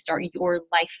help you start your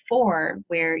life 4,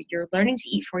 where you're learning to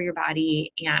eat for your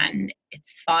body and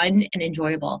it's fun and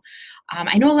enjoyable.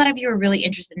 I know a lot of you are really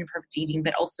interested in perfect eating,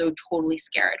 but also totally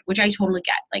scared, which I totally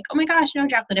get. Like, oh my gosh, no,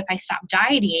 Jacqueline, if I stop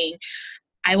dieting,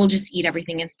 I will just eat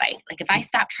everything in sight. Like if I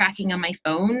stop tracking on my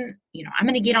phone, I'm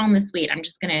going to get on this weight.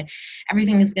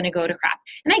 Everything is going to go to crap.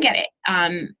 And I get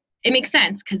it. It makes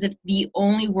sense because if the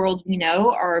only worlds we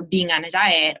know are being on a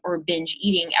diet or binge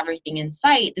eating everything in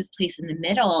sight, this place in the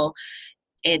middle,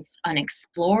 it's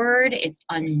unexplored, it's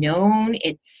unknown,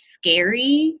 it's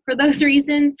scary for those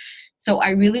reasons. So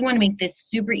I really want to make this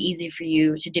super easy for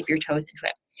you to dip your toes into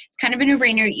it. It's kind of a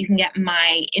no-brainer. You can get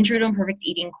my Intro to Imperfect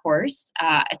Eating course.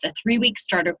 It's a 3-week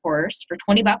starter course for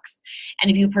 $20.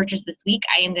 And if you purchase this week,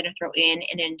 I am going to throw in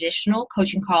an additional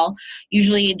coaching call.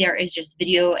 Usually there is just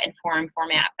video and forum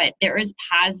format, but there is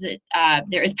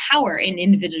power in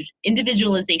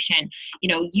individualization.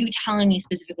 You telling me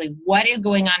specifically what is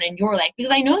going on in your life,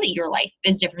 because I know that your life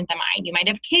is different than mine. You might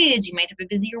have kids, you might have a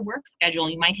busier work schedule,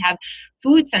 you might have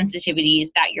food sensitivities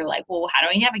that you're like, well, how do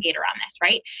I navigate around this,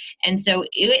 right? And so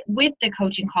with the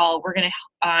coaching call, we're going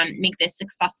to make this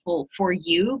successful for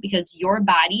you because your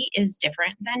body is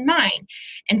different than mine.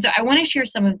 And so I want to share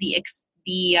some of the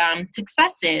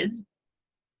successes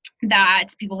that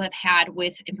people have had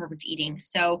with imperfect eating.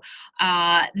 So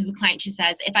this is a client, she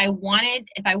says, if I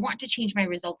want to change my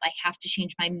results, I have to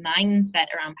change my mindset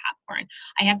around popcorn.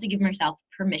 I have to give myself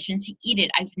permission to eat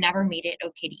it. I've never made it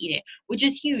okay to eat it, which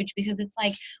is huge because it's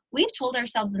like we've told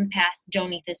ourselves in the past,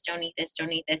 don't eat this, don't eat this,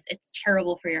 don't eat this. It's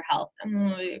terrible for your health. And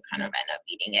you kind of end up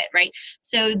eating it, right?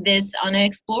 So this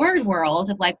unexplored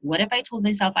world of like, what if I told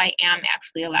myself I am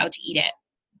actually allowed to eat it?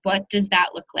 What does that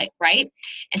look like, right?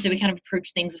 And so we kind of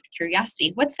approach things with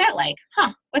curiosity. What's that like?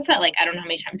 What's that like? I don't know how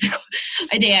many times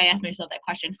a day I ask myself that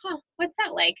question. What's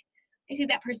that like? I see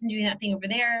that person doing that thing over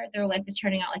there. Their life is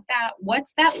turning out like that.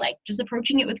 What's that like? Just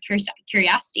approaching it with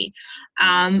curiosity.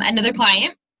 Another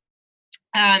client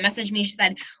messaged me. She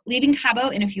said, leaving Cabo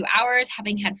in a few hours,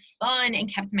 having had fun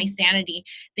and kept my sanity.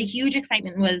 The huge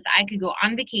excitement was I could go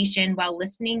on vacation while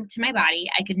listening to my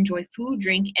body. I could enjoy food,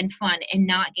 drink, and fun and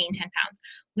not gain 10 pounds.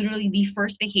 Literally the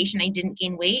first vacation I didn't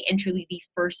gain weight, and truly the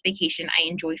first vacation I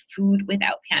enjoyed food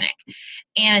without panic.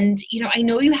 And, I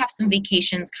know you have some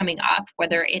vacations coming up,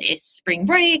 whether it is spring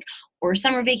break or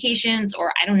summer vacations,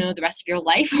 or I don't know, the rest of your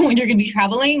life when you're going to be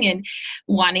traveling and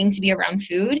wanting to be around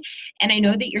food. And I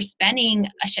know that you're spending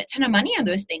a shit ton of money on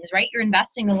those things, right? You're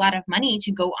investing a lot of money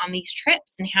to go on these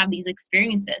trips and have these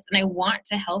experiences. And I want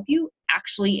to help you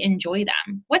actually enjoy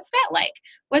them. What's that like?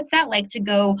 What's that like to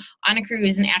go on a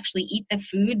cruise and actually eat the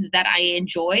foods that I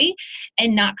enjoy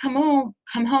and not come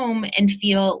home and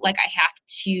feel like I have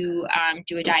to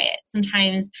do a diet?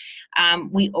 Sometimes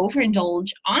we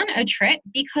overindulge on a trip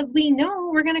because we know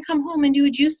we're going to come home and do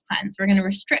a juice cleanse. We're going to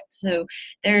restrict. So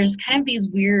there's kind of these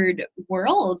weird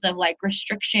worlds of like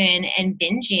restriction and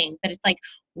binging, but it's like,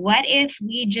 what if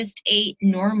we just ate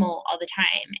normal all the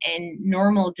time? And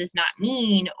normal does not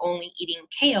mean only eating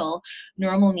kale.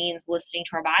 Normal means listening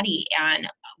to our body and,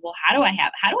 well, how do I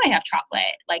have chocolate?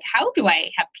 Like, how do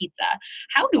I have pizza?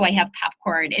 How do I have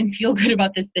popcorn and feel good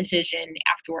about this decision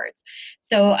afterwards?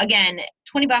 So again,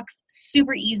 $20,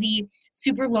 super easy,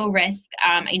 super low risk.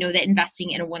 I know that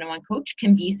investing in a one-on-one coach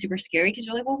can be super scary because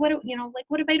you're like, well, what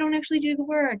if I don't actually do the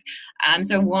work?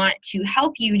 So I want to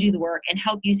help you do the work and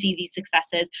help you see these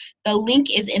successes. The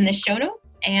link is in the show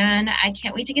notes, and I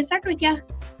can't wait to get started with you.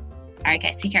 All right,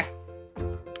 guys, take care.